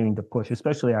continuing to push,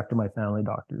 especially after my family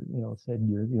doctor, said,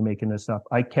 you're making this up.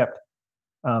 I kept,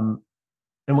 and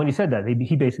when he said that,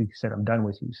 he basically said, I'm done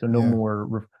with you. So no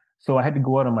more. So I had to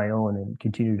go out on my own and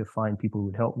continue to find people who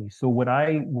would help me. So what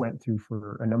I went through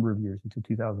for a number of years until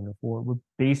 2004 were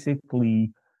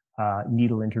basically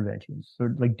needle interventions.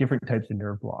 So like different types of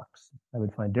nerve blocks. I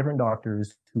would find different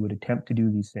doctors who would attempt to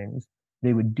do these things.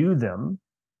 They would do them.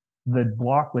 The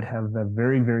block would have a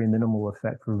very, very minimal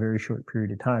effect for a very short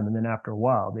period of time. And then after a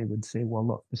while, they would say, well,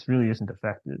 look, this really isn't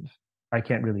effective. I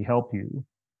can't really help you.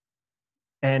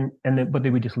 But they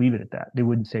would just leave it at that. They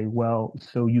wouldn't say, well,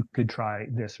 so you could try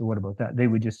this, or what about that? They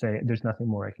would just say, there's nothing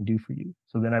more I can do for you.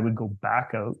 So then I would go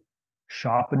back out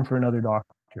shopping for another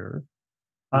doctor.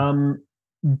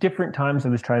 Different times I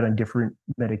was tried on different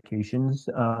medications,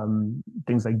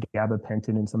 things like gabapentin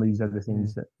and some of these other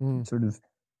things that sort of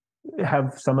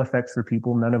have some effects for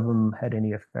people. None of them had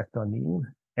any effect on me.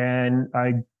 And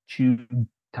I chewed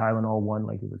Tylenol 1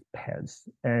 like it was Pez.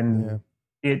 And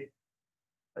it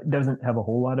doesn't have a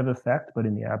whole lot of effect, but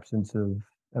in the absence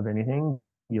of anything,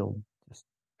 you'll just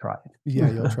try it. Yeah,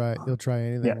 you'll try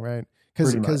anything, right?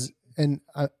 Because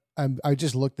I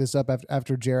just looked this up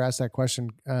after Jer asked that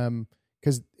question,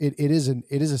 because it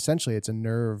is essentially, it's a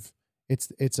nerve.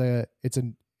 It's a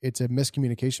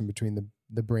miscommunication between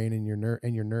the brain and your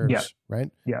nerves,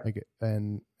 right? Yeah. Like,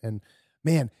 and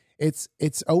man, it's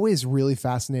always really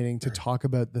fascinating to talk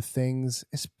about the things,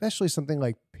 especially something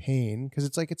like pain, because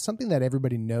it's something that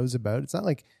everybody knows about. It's not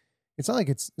like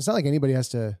anybody has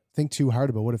to think too hard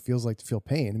about what it feels like to feel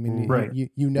pain. I mean,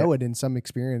 you know it in some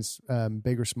experience,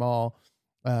 big or small,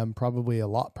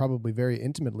 probably very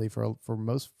intimately for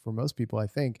most people, I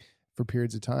think, for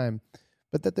periods of time.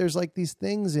 But that there's like these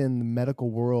things in the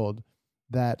medical world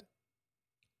that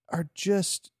are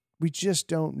we just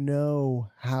don't know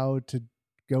how to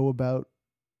go about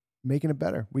making it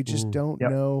better. We just don't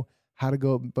know how to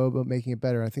go about making it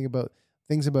better. I think about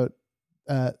things about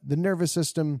the nervous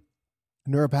system.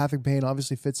 Neuropathic pain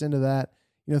obviously fits into that.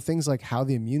 Things like how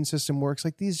the immune system works,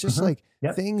 like these just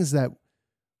things that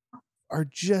are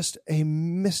just a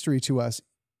mystery to us,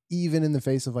 even in the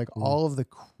face of like all of the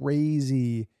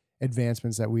crazy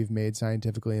advancements that we've made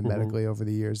scientifically and medically over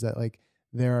the years, that like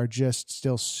there are just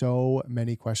still so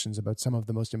many questions about some of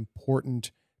the most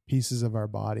important pieces of our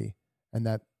body, and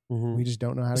that Mm-hmm. We just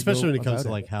don't know how to especially go when it comes about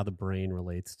to like how the brain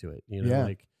relates to it, you know, Yeah.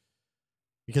 like,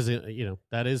 because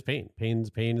that is pain.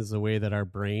 Pain is the way that our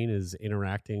brain is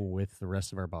interacting with the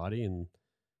rest of our body, and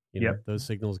those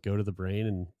signals go to the brain,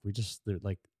 and they're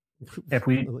like, if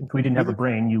we didn't have a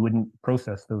brain, you wouldn't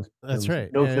process those. That's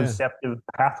right. Nociceptive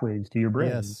pathways to your brain.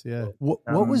 Yes, yeah. So,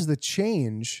 what was the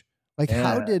change? Like,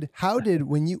 how did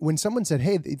when someone said,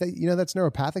 "Hey, that's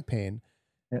neuropathic pain,"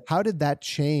 how did that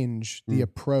change the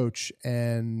approach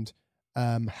and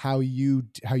how you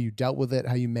dealt with it,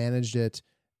 how you managed it,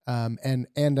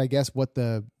 and I guess what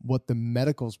the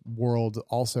medical world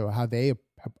also, how they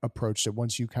approached it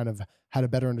once you kind of had a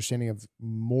better understanding of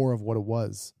more of what it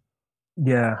was?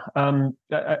 Yeah,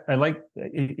 I like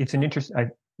it's an interest.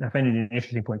 I find it an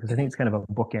interesting point because I think it's kind of a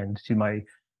bookend to my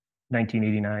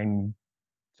 1989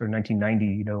 or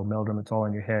 1990, Meldrum, It's All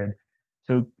in Your Head.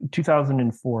 So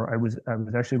 2004, I was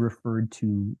actually referred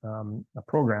to a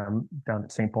program down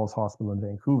at St. Paul's Hospital in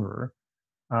Vancouver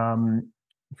for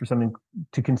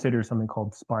consider something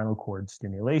called spinal cord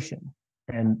stimulation.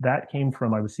 And that came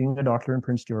from, I was seeing a doctor in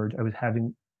Prince George. I was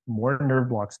having more nerve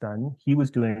blocks done. He was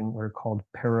doing what are called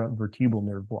paravertebral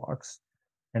nerve blocks.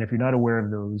 And if you're not aware of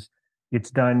those, it's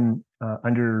done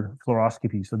under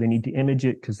fluoroscopy. So they need to image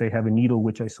it because they have a needle,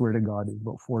 which I swear to God is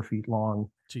about 4 feet long.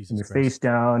 Jesus and you're Christ. face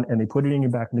down, and they put it in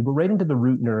your back, and they go right into the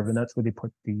root nerve, and that's where they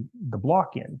put the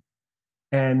block in.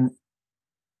 And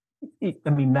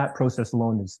that process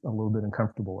alone is a little bit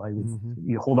uncomfortable. I would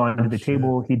you hold on to the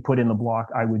table, he'd put in the block,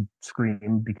 I would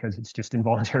scream because it's just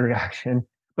involuntary action.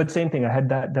 But same thing, I had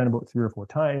that done about 3 or 4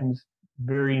 times,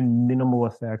 very minimal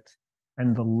effect.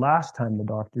 And the last time the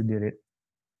doctor did it,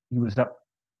 he was up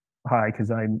high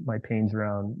because my pain's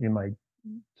around my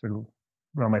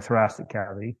thoracic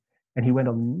cavity, and he went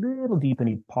a little deep and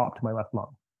he popped my left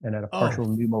lung and had a partial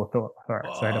pneumothorax.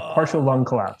 So I had a partial lung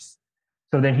collapse.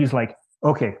 So then he's like,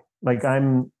 okay, like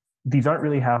these aren't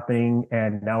really happening,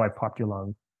 and now I popped your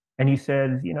lung. And he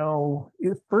says,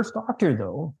 first doctor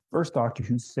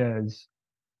who says,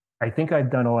 I think I've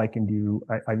done all I can do.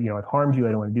 I've harmed you. I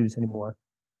don't want to do this anymore.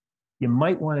 You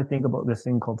might want to think about this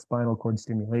thing called spinal cord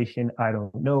stimulation. I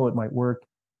don't know. It might work.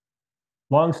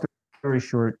 Long story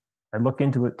short, I looked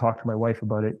into it, talked to my wife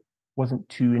about it. Wasn't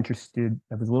too interested.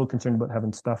 I was a little concerned about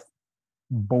having stuff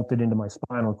bolted into my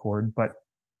spinal cord, but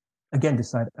again,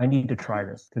 decided I need to try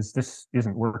this because this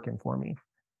isn't working for me.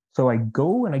 So I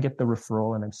go and I get the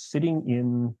referral, and I'm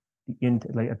sitting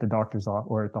at the doctor's office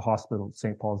or at the hospital,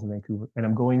 St. Paul's in Vancouver, and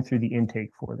I'm going through the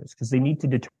intake for this because they need to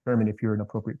determine if you're an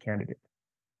appropriate candidate.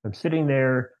 I'm sitting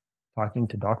there talking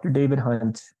to Dr. David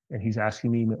Hunt, and he's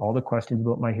asking me all the questions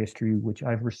about my history, which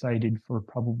I've recited for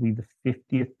probably the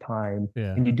 50th time.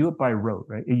 Yeah. And you do it by rote,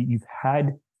 right? You've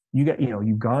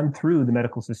gone through the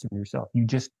medical system yourself.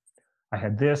 I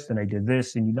had this and I did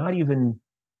this, and you're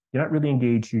not really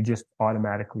engaged. You're just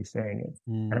automatically saying it.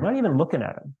 And I'm not even looking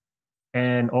at him.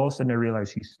 And all of a sudden I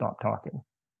realize he stopped talking,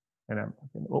 and I'm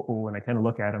thinking, and I kind of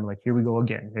look at him like, here we go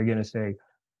again. They're going to say,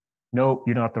 nope,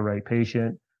 you're not the right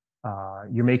patient.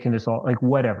 You're making this all, like,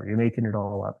 whatever, you're making it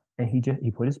all up. And he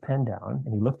put his pen down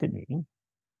and he looked at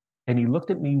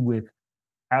me with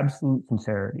absolute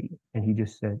sincerity. And he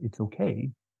just said, it's okay.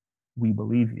 We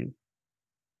believe you.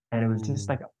 And it was just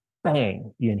like a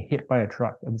bang, being hit by a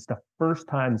truck. It was the first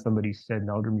time somebody said,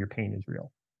 Meldrum, your pain is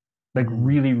real. Like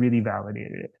really, really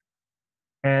validated it.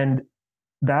 And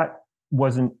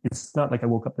it's not like I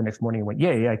woke up the next morning and went,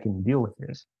 yeah, I can deal with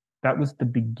this. That was the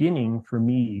beginning for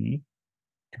me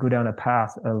to go down a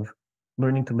path of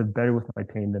learning to live better with my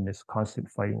pain than this constant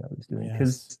fighting I was doing.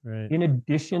 Because in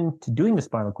addition to doing the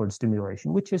spinal cord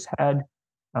stimulation, which has had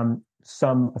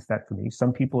some effect for me,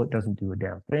 some people it doesn't do a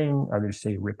damn thing. Others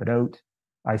say rip it out.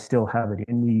 I still have it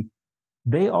in me.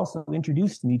 They also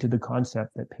introduced me to the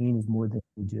concept that pain is more than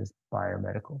just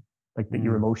biomedical, like that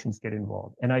your emotions get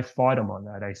involved. And I fought them on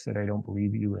that. I said, I don't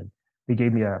believe you. And they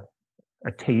gave me a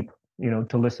tape,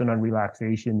 to listen on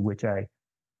relaxation, which I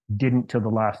didn't till the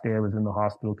last day I was in the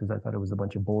hospital because I thought it was a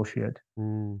bunch of bullshit.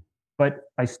 But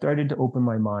I started to open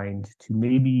my mind to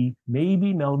maybe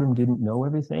Meldrum didn't know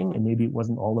everything, and maybe it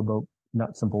wasn't all about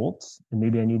nuts and bolts, and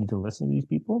maybe I needed to listen to these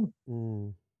people.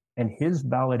 And his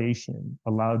validation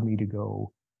allowed me to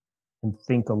go and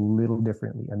think a little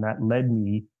differently. And that led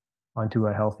me onto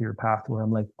a healthier path where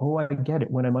I'm like, oh, I get it.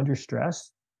 When I'm under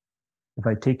stress, if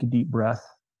I take a deep breath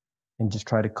and just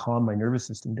try to calm my nervous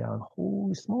system down,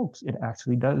 holy smokes, it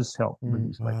actually does help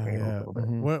reduce my pain a little bit.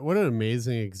 What an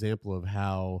amazing example of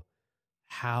how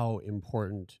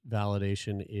important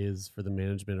validation is for the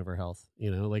management of our health.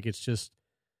 Like it's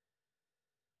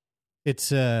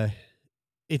an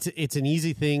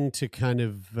easy thing to kind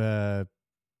of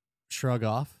shrug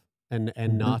off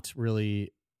and not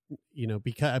really,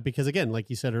 because again, like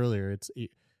you said earlier,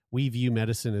 we view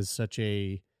medicine as such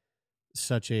a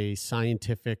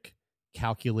scientific,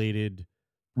 calculated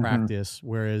practice,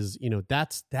 whereas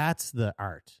that's the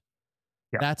art.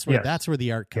 Yeah. That's where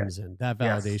the art comes in. That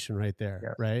validation right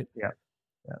there, right? Yeah.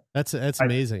 That's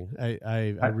amazing.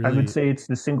 I would say it's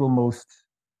the single most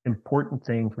important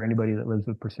thing for anybody that lives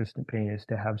with persistent pain is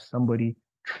to have somebody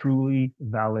truly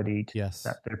validate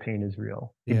that their pain is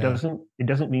real. It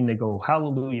doesn't mean they go,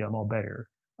 hallelujah, I'm all better.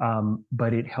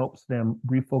 But it helps them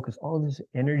refocus all of this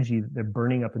energy that they're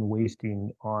burning up and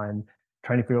wasting on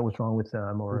trying to figure out what's wrong with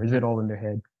them, or is it all in their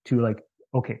head, to like,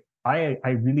 okay, I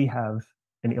really have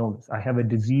an illness. I have a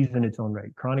disease in its own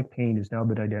right. Chronic pain has now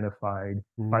been identified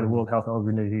by the World Health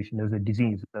Organization as a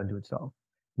disease unto itself.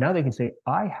 Now they can say,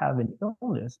 I have an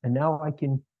illness, and now I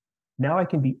can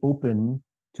be open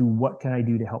to what can I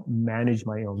do to help manage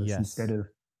my illness instead of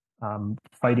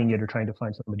fighting it or trying to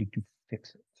find somebody to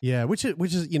fix it. Yeah, which is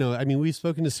we've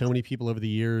spoken to so many people over the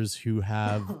years who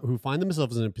find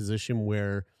themselves in a position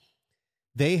where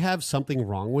they have something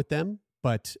wrong with them,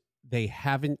 but they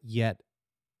haven't yet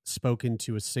spoken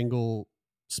to a single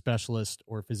specialist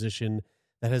or physician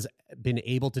that has been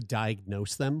able to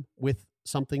diagnose them with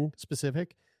something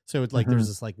specific. So it's like there's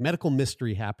this like medical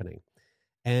mystery happening.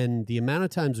 And the amount of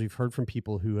times we've heard from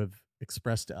people who have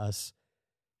expressed to us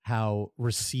how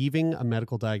receiving a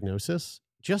medical diagnosis,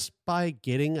 just by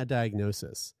getting a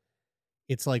diagnosis,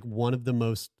 it's like one of the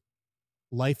most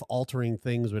life-altering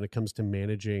things when it comes to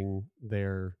managing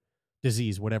their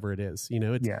disease, whatever it is.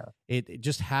 It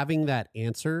just having that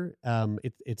answer.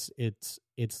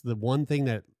 It's the one thing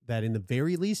that in the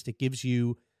very least it gives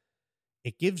you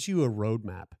a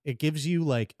roadmap. It gives you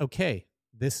like, okay,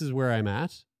 this is where I'm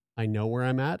at. I know where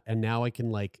I'm at, and now I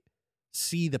can like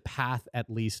see the path at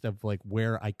least of like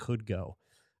where I could go.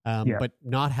 But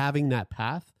not having that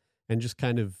path and just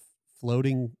kind of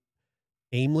floating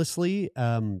aimlessly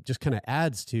just kind of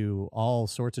adds to all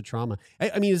sorts of trauma.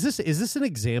 I mean, is this an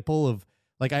example of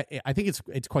like, I think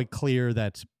it's quite clear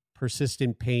that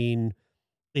persistent pain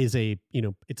is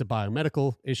it's a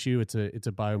biomedical issue. It's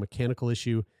a biomechanical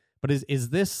issue. But is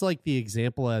this like the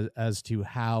example as to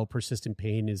how persistent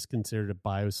pain is considered a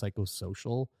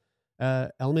biopsychosocial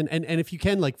element? And if you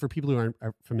can, like for people who aren't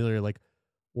familiar, like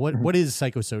what is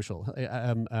psychosocial?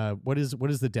 What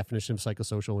is the definition of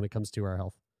psychosocial when it comes to our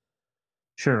health?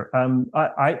 Sure.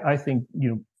 I think,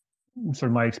 sort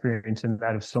of my experience and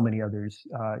that of so many others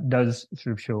does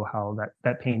sort of show how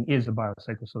that pain is a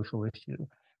biopsychosocial issue.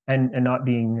 And not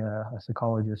being a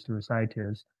psychologist or a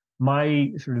scientist,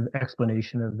 my sort of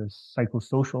explanation of the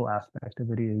psychosocial aspect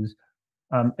of it is,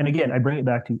 and again, I bring it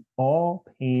back to all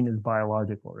pain is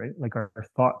biological, right? Like our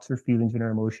thoughts or feelings and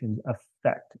our emotions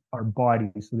affect our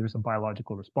body. So there's a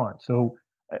biological response. So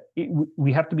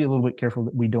we have to be a little bit careful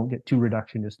that we don't get too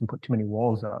reductionist and put too many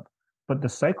walls up. But the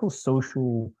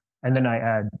psychosocial, and then I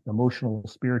add emotional,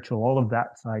 spiritual, all of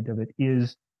that side of it,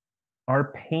 is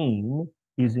our pain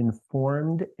is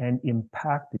informed and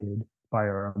impacted by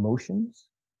our emotions,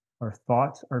 our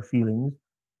thoughts, our feelings,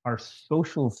 our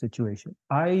social situation.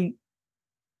 I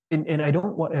mean,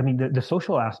 the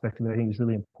social aspect of it, I think, is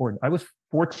really important. I was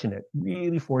fortunate,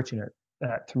 really fortunate,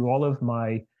 that through all of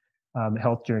my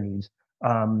health journeys,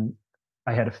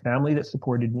 I had a family that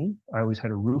supported me. I always had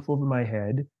a roof over my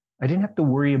head. I didn't have to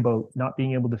worry about not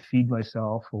being able to feed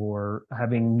myself or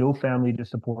having no family to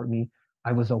support me.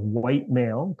 I was a white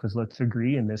male, because let's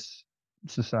agree, in this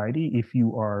society, if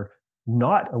you are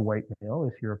not a white male,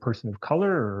 if you're a person of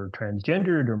color or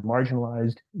transgendered or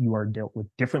marginalized, you are dealt with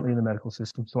differently in the medical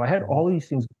system. So I had all these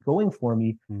things going for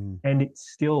me, and it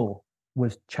still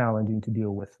was challenging to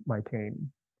deal with my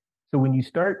pain. So when you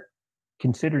start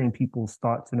considering people's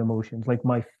thoughts and emotions, like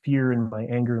my fear and my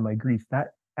anger and my grief,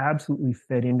 that absolutely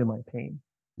fed into my pain.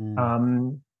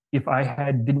 If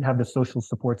I didn't have the social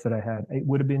supports that I had, it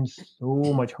would have been so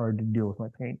much harder to deal with my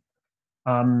pain.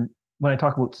 When I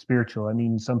talk about spiritual, I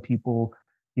mean, some people,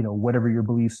 whatever your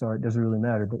beliefs are, it doesn't really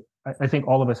matter. But I think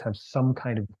all of us have some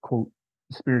kind of, quote,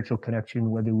 spiritual connection,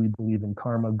 whether we believe in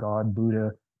karma, God,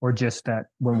 Buddha, or just that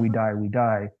when we die, we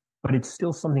die. But it's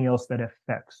still something else that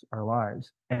affects our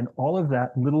lives. And all of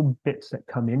that little bits that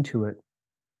come into it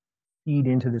feed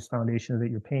into this foundation of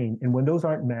your pain. And when those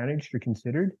aren't managed or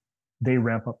considered, they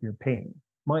ramp up your pain.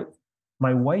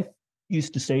 My wife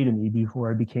used to say to me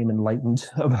before I became enlightened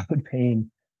about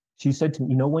pain, she said to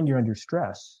me, when you're under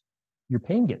stress, your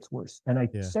pain gets worse. And I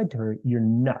said to her, you're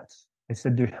nuts. I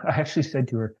actually said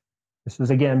to her, this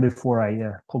was again before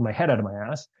I pulled my head out of my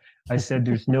ass. I said,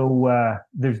 there's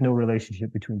no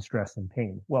relationship between stress and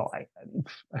pain. Well,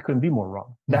 I couldn't be more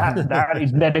wrong. That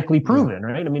is medically proven,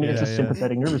 right? I mean, it's a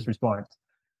sympathetic nervous response.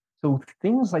 So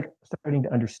things like starting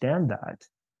to understand that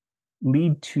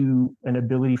lead to an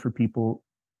ability for people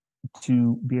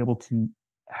to be able to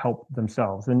help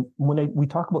themselves. And when we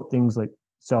talk about things like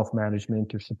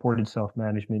self-management or supported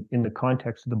self-management in the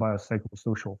context of the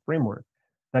biopsychosocial framework,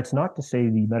 that's not to say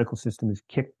the medical system has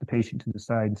kicked the patient to the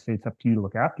side and say it's up to you to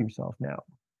look after yourself now.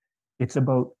 It's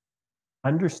about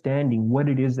understanding what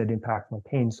it is that impacts my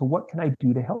pain. So what can I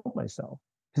do to help myself?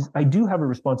 Because I do have a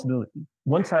responsibility.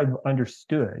 Once I've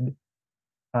understood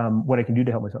what I can do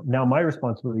to help myself, now my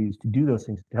responsibility is to do those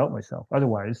things to help myself.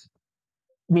 Otherwise,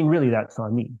 I mean, really, that's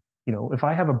on me. You know, if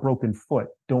I have a broken foot,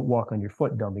 don't walk on your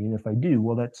foot, dummy. And if I do,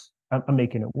 well, I'm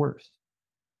making it worse.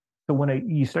 So when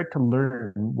you start to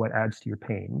learn what adds to your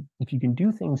pain, if you can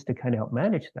do things to kind of help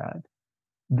manage that,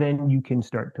 then you can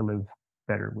start to live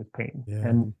better with pain.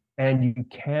 Yeah. And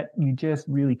you just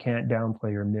really can't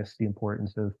downplay or miss the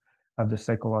importance of the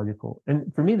psychological.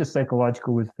 And for me, the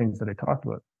psychological was things that I talked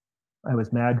about. I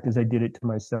was mad because I did it to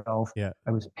myself. Yeah.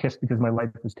 I was pissed because my life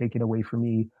was taken away from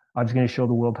me. I was going to show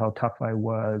the world how tough I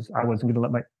was. I wasn't going to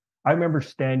let I remember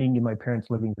standing in my parents'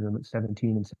 living room at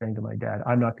 17 and saying to my dad,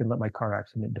 I'm not going to let my car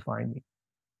accident define me.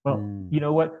 Well, you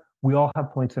know what? We all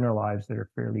have points in our lives that are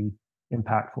fairly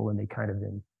impactful, and they kind of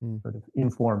sort of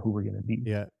inform who we're going to be.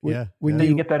 Yeah. When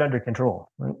you get that under control.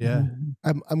 Right? Yeah.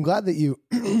 I'm glad that you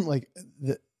like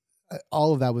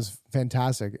all of that was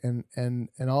fantastic. And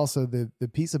also the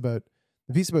piece about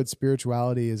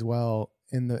spirituality as well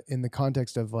in the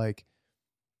context of like,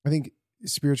 I think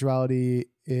spirituality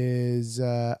is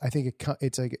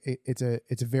it's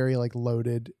a very like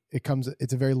loaded,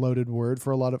 it's a very loaded word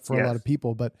for a lot of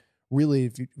people, but really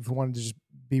if you wanted to just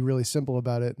be really simple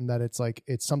about it, and that it's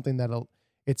something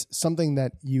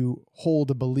that you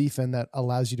hold a belief in that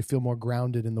allows you to feel more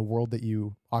grounded in the world that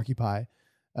you occupy.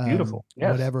 Beautiful.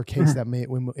 Yes. Whatever case that may,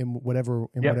 in whatever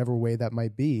way that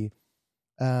might be.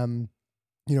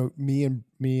 You know, me and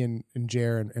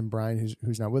Jer and Brian,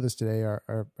 who's not with us today,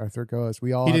 our third co-host.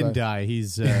 We all didn't die.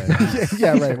 He's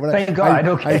yeah, right. Thank God.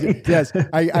 Okay. Yes,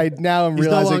 I now am he's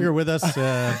realizing no longer with us.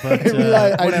 But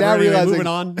whatever. now realizing, moving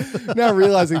on. Now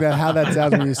realizing that how that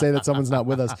sounds when you say that someone's not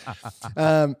with us.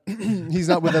 He's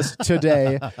not with us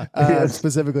today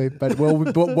specifically, but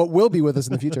what will be with us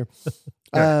in the future.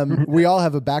 We all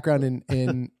have a background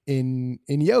in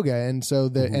yoga, and so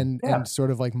and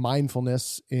sort of like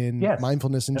mindfulness in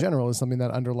general is something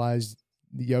that underlies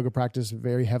the yoga practice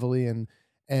very heavily, and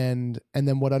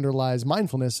then what underlies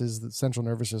mindfulness is the central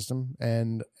nervous system,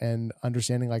 and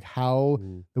understanding like how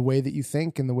the way that you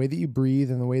think and the way that you breathe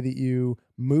and the way that you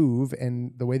move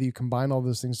and the way that you combine all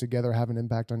those things together have an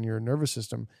impact on your nervous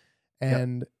system.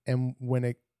 And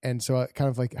so kind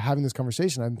of like having this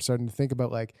conversation, I'm starting to think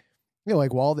about like, you know,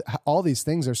 like all these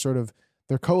things are sort of,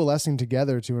 they're coalescing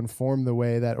together to inform the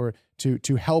way that, or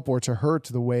to help or to hurt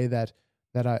the way that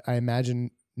I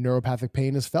imagine neuropathic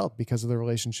pain is felt because of the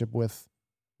relationship with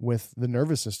the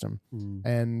nervous system.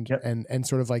 And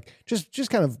sort of like just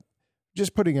kind of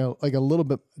just putting a little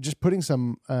bit, just putting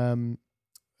some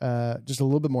just a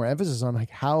little bit more emphasis on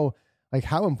how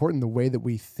important the way that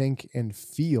we think and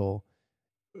feel,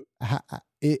 how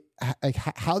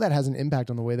that has an impact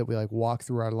on the way that we like walk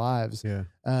through our lives.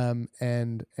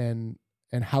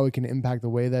 And how it can impact the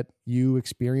way that you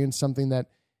experience something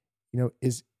that, you know,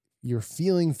 is you're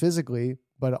feeling physically,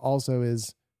 but also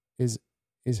is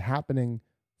happening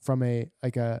from a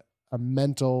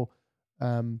mental,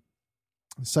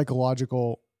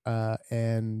 psychological,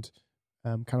 and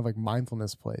kind of like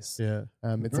mindfulness place.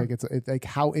 It's like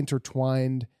how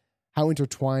intertwined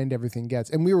everything gets.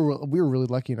 And we were really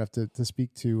lucky enough to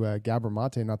speak to Gabor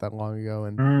Mate not that long ago,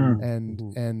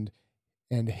 and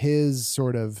his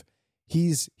sort of,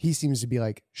 he seems to be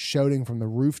like shouting from the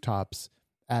rooftops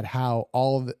at how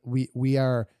we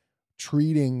are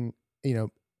treating, you know,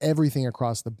 everything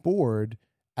across the board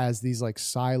as these like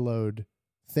siloed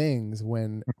things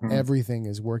when everything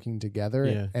is working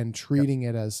together, and treating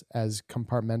it as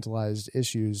compartmentalized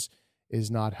issues is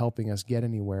not helping us get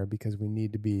anywhere, because we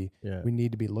need to be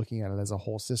looking at it as a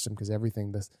whole system, because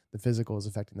everything, the physical is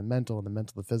affecting the mental, and the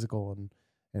mental the physical,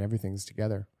 and everything's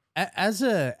together. As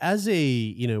a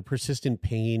you know, persistent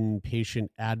pain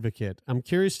patient advocate, I'm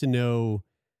curious to know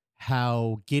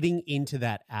how getting into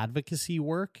that advocacy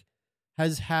work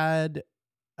has had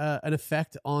an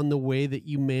effect on the way that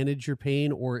you manage your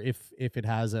pain, or if it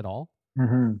has at all.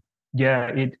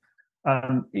 Yeah,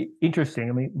 interesting.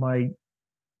 I mean,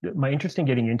 my interest in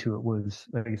getting into it was,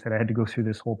 like I said, I had to go through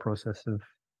this whole process of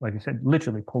like I said,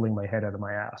 literally pulling my head out of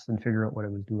my ass and figure out what I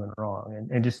was doing wrong.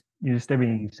 And just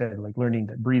everything you said, like learning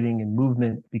that breathing and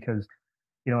movement, because,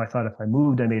 I thought if I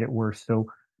moved, I made it worse. So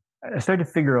I started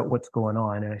to figure out what's going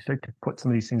on, and I started to put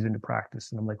some of these things into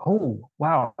practice. And I'm like, oh,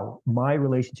 wow, my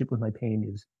relationship with my pain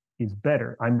is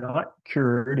better. I'm not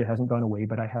cured. It hasn't gone away,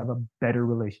 but I have a better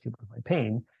relationship with my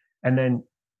pain. And then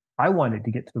I wanted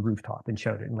to get to the rooftop and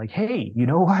shout it and like, hey, you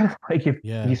know what? Like if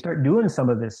you start doing some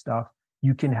of this stuff,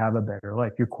 you can have a better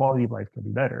life. Your quality of life can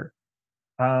be better.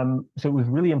 So it was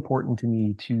really important to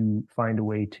me to find a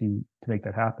way to make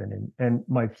that happen. And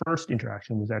my first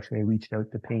interaction was actually, I reached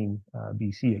out to Pain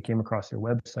BC. I came across their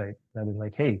website and I was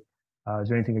like, hey, is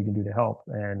there anything I can do to help?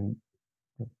 And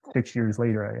 6 years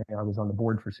later, I was on the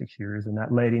board for 6 years, and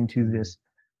that led into this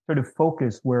sort of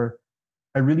focus where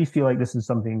I really feel like this is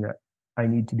something that I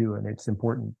need to do, and it's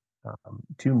important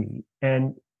to me.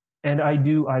 And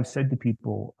I've said to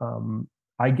people,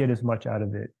 I get as much out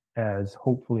of it as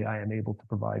hopefully I am able to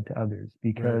provide to others,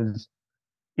 because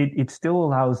it still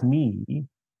allows me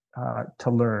to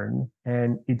learn,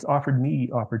 and it's offered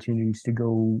me opportunities to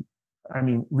go. I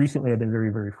mean, recently I've been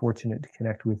very, very fortunate to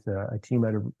connect with a team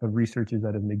of researchers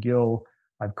out of McGill.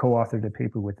 I've co-authored a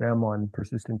paper with them on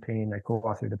persistent pain. I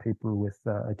co-authored a paper with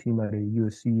a team out of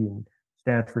USC and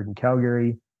Stanford and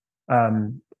Calgary.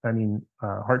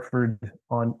 Hartford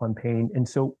on pain. And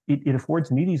so it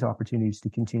affords me these opportunities to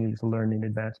continue to learn and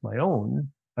advance my own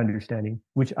understanding,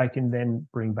 which I can then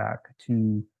bring back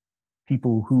to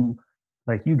people who,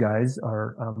 like you guys,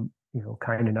 are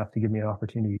kind enough to give me an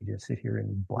opportunity to sit here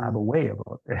and blab away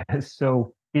about this.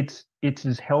 So it's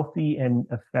as healthy and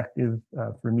effective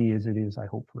for me as it is, I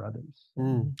hope, for others.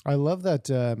 I love that.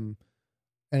 And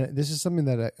this is something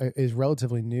that is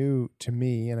relatively new to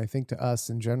me, and I think to us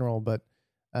in general, but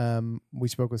we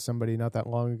spoke with somebody not that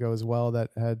long ago as well that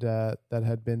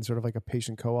had been sort of like a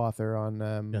patient co-author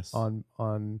on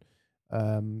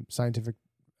scientific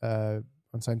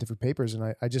papers,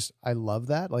 and I love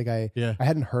that. Like I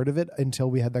hadn't heard of it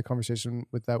until we had that conversation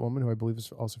with that woman who I believe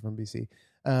is also from BC,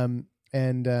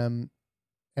 and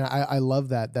I love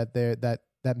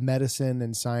that medicine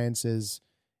and science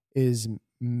is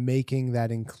making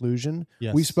that inclusion.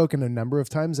 Yes. We've spoken a number of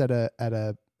times at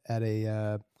a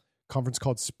conference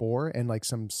called SPORE, and like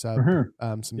some sub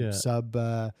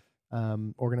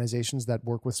organizations that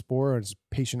work with SPORE, and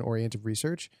patient-oriented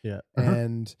research.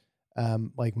 And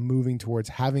like moving towards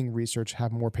having research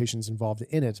have more patients involved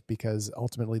in it, because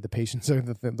ultimately the patients are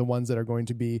the ones that are going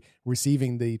to be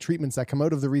receiving the treatments that come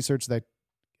out of the research that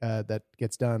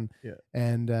gets done.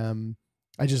 And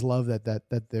I just love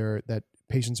that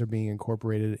patients are being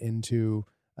incorporated into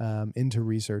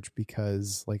research,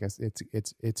 because like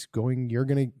it's going, you're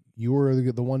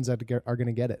the ones that are going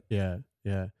to get it.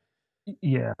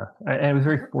 I was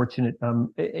very fortunate.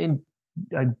 And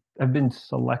I've been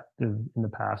selective in the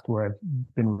past where I've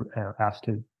been asked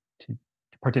to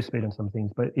participate in some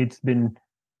things, but it's been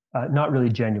not really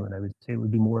genuine. I would say it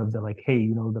would be more of the like, hey,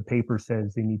 the paper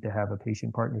says they need to have a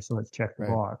patient partner, so let's check the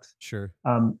box. Sure.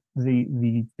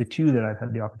 The two that I've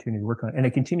had the opportunity to work on, and I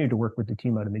continue to work with the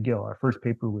team out of McGill. Our first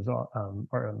paper was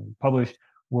published.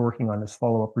 We're working on this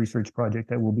follow-up research project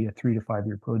that will be a 3 to 5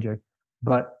 year project.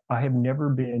 But I have never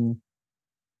been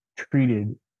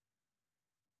treated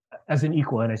as an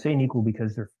equal, and I say an equal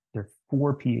because they're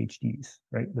 4 PhDs,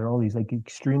 right? They're all these like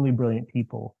extremely brilliant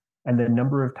people. And the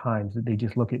number of times that they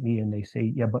just look at me and they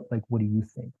say, yeah, but like, what do you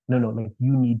think? No, like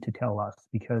you need to tell us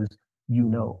because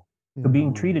So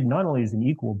being treated not only as an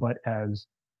equal, but as,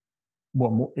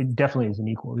 well, it definitely is an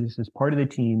equal. This is part of the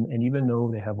team. And even though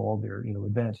they have all their,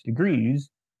 advanced degrees,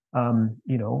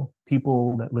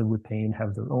 people that live with pain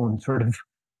have their own sort of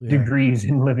degrees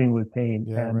in living with pain.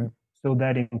 So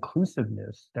that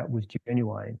inclusiveness that was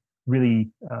genuine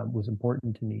really was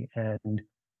important to me. And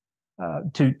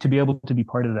to be able to be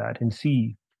part of that and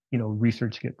see,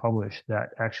 research get published that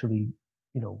actually,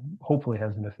 hopefully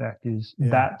has an effect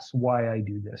that's why I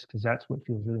do this, because that's what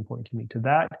feels really important to me. To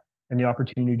that and the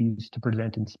opportunities to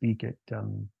present and speak at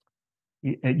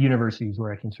universities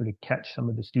where I can sort of catch some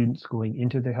of the students going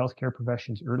into the healthcare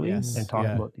professions early and talk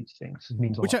about these things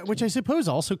means a lot. Which I suppose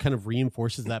also kind of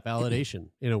reinforces that validation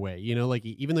in a way, like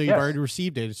even though you've already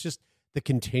received it, it's just the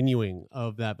continuing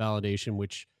of that validation,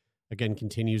 which again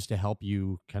continues to help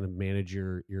you kind of manage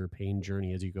your pain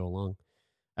journey as you go along.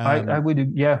 I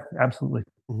would, absolutely.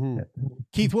 Mm-hmm.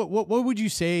 Keith, what would you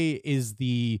say is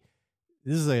this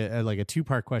is a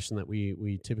 2-part question that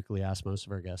we typically ask most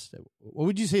of our guests. What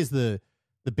would you say is the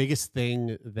biggest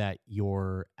thing that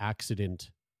your accident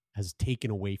has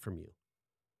taken away from you?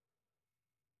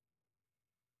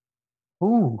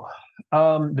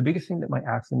 The biggest thing that my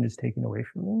accident has taken away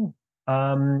from me.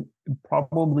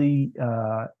 Probably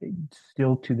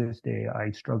still to this day,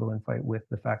 I struggle and fight with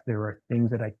the fact there are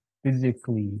things that I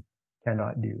physically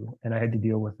cannot do. And I had to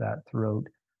deal with that throughout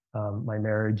my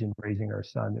marriage and raising our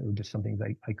son. It were just some things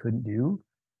I couldn't do.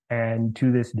 And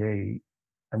to this day,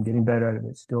 I'm getting better at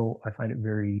it. Still, I find it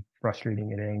very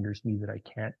frustrating. It angers me that I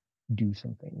can't do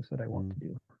some things that I want to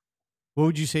do. What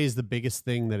would you say is the biggest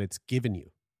thing that it's given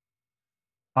you?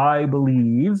 I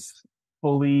believe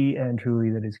fully and truly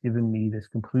that it's given me this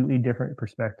completely different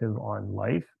perspective on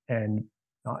life, and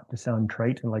not to sound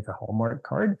trite and like a Hallmark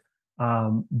card,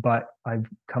 but I've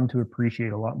come to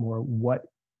appreciate a lot more what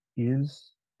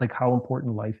is, like, how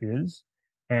important life is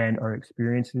and our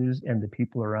experiences and the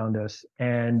people around us.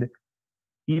 And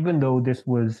even though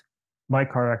my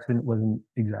car accident wasn't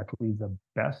exactly the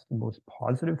best and most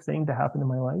positive thing to happen in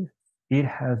my life, it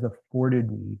has afforded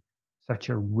me such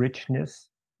a richness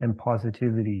and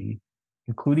positivity,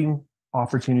 including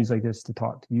opportunities like this to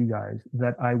talk to you guys,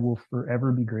 that I will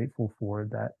forever be grateful for.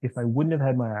 That if I wouldn't have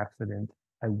had my accident,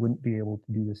 I wouldn't be able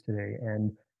to do this today.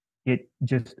 And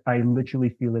I literally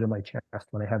feel it in my chest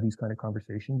when I have these kind of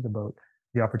conversations about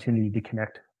the opportunity to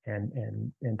connect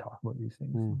and talk about these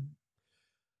things.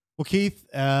 Well, Keith,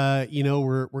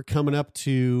 we're coming up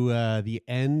to the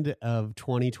end of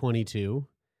 2022.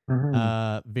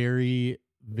 Very,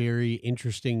 very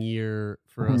interesting year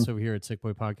for us over here at Sick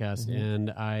Boy Podcast.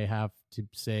 And I have to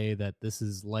say that this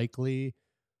is likely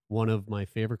one of my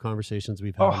favorite conversations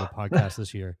we've had on the podcast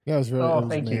this year. Yeah, it was really.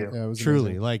 Thank you. Yeah, it was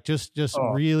truly amazing. like just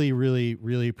really, really,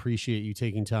 really appreciate you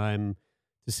taking time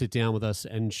to sit down with us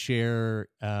and share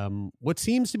what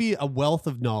seems to be a wealth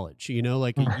of knowledge.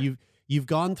 Like you've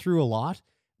gone through a lot,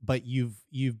 but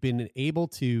you've been able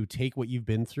to take what you've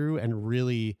been through and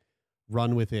really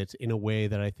run with it in a way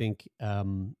that I think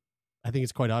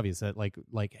it's quite obvious that like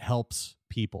helps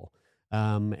people.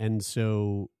 And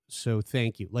so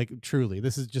thank you. Like, truly,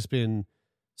 this has just been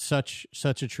such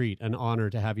a treat, an honor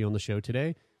to have you on the show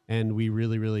today. And we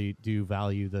really, really do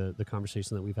value the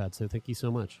conversation that we've had. So thank you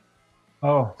so much.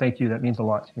 Oh, thank you. That means a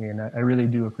lot to me. And I really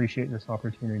do appreciate this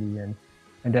opportunity, and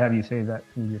to have you say that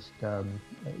to me, just, I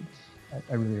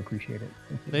really appreciate it.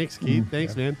 Thank you. Thanks, Keith.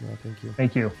 Thanks, man. Yeah, thank you.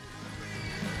 Thank you.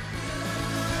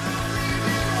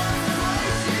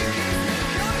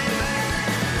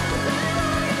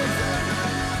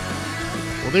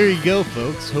 Well, there you go,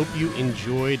 folks. Hope you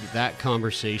enjoyed that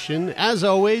conversation. As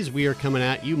always, we are coming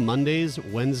at you Mondays,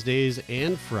 Wednesdays,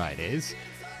 and Fridays.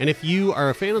 And if you are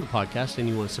a fan of the podcast and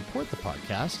you want to support the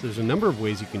podcast, there's a number of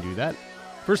ways you can do that.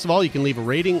 First of all, you can leave a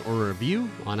rating or a review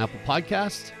on Apple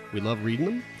Podcasts. We love reading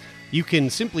them. You can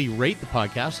simply rate the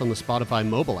podcast on the Spotify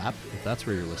mobile app, if that's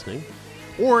where you're listening.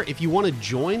 Or if you want to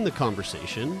join the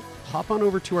conversation, hop on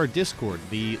over to our Discord.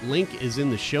 The link is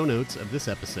in the show notes of this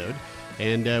episode.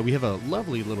 And we have a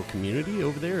lovely little community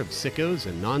over there of sickos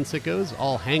and non-sickos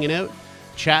all hanging out,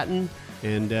 chatting.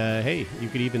 And hey, you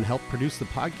could even help produce the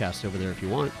podcast over there if you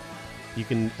want. You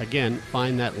can, again,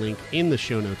 find that link in the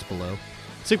show notes below.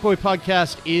 Sick Boy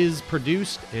Podcast is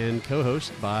produced and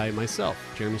co-hosted by myself,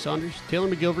 Jeremy Saunders, Taylor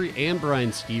McGilvery, and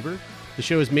Brian Stever. The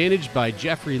show is managed by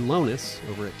Jeffrey Lonis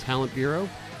over at Talent Bureau.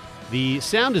 The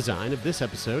sound design of this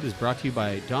episode is brought to you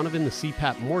by Donovan the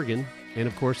CPAP Morgan. And,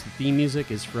 of course, the theme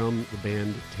music is from the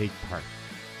band Take Part.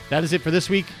 That is it for this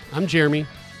week. I'm Jeremy,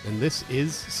 and this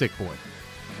is Sick Boy.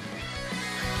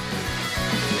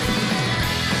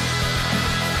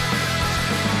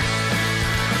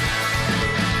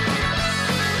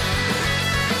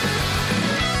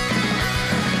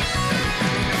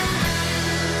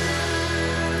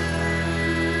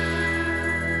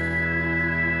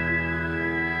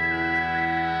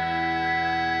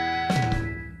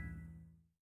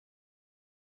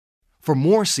 For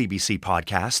more CBC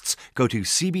podcasts, go to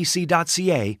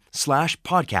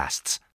cbc.ca/podcasts.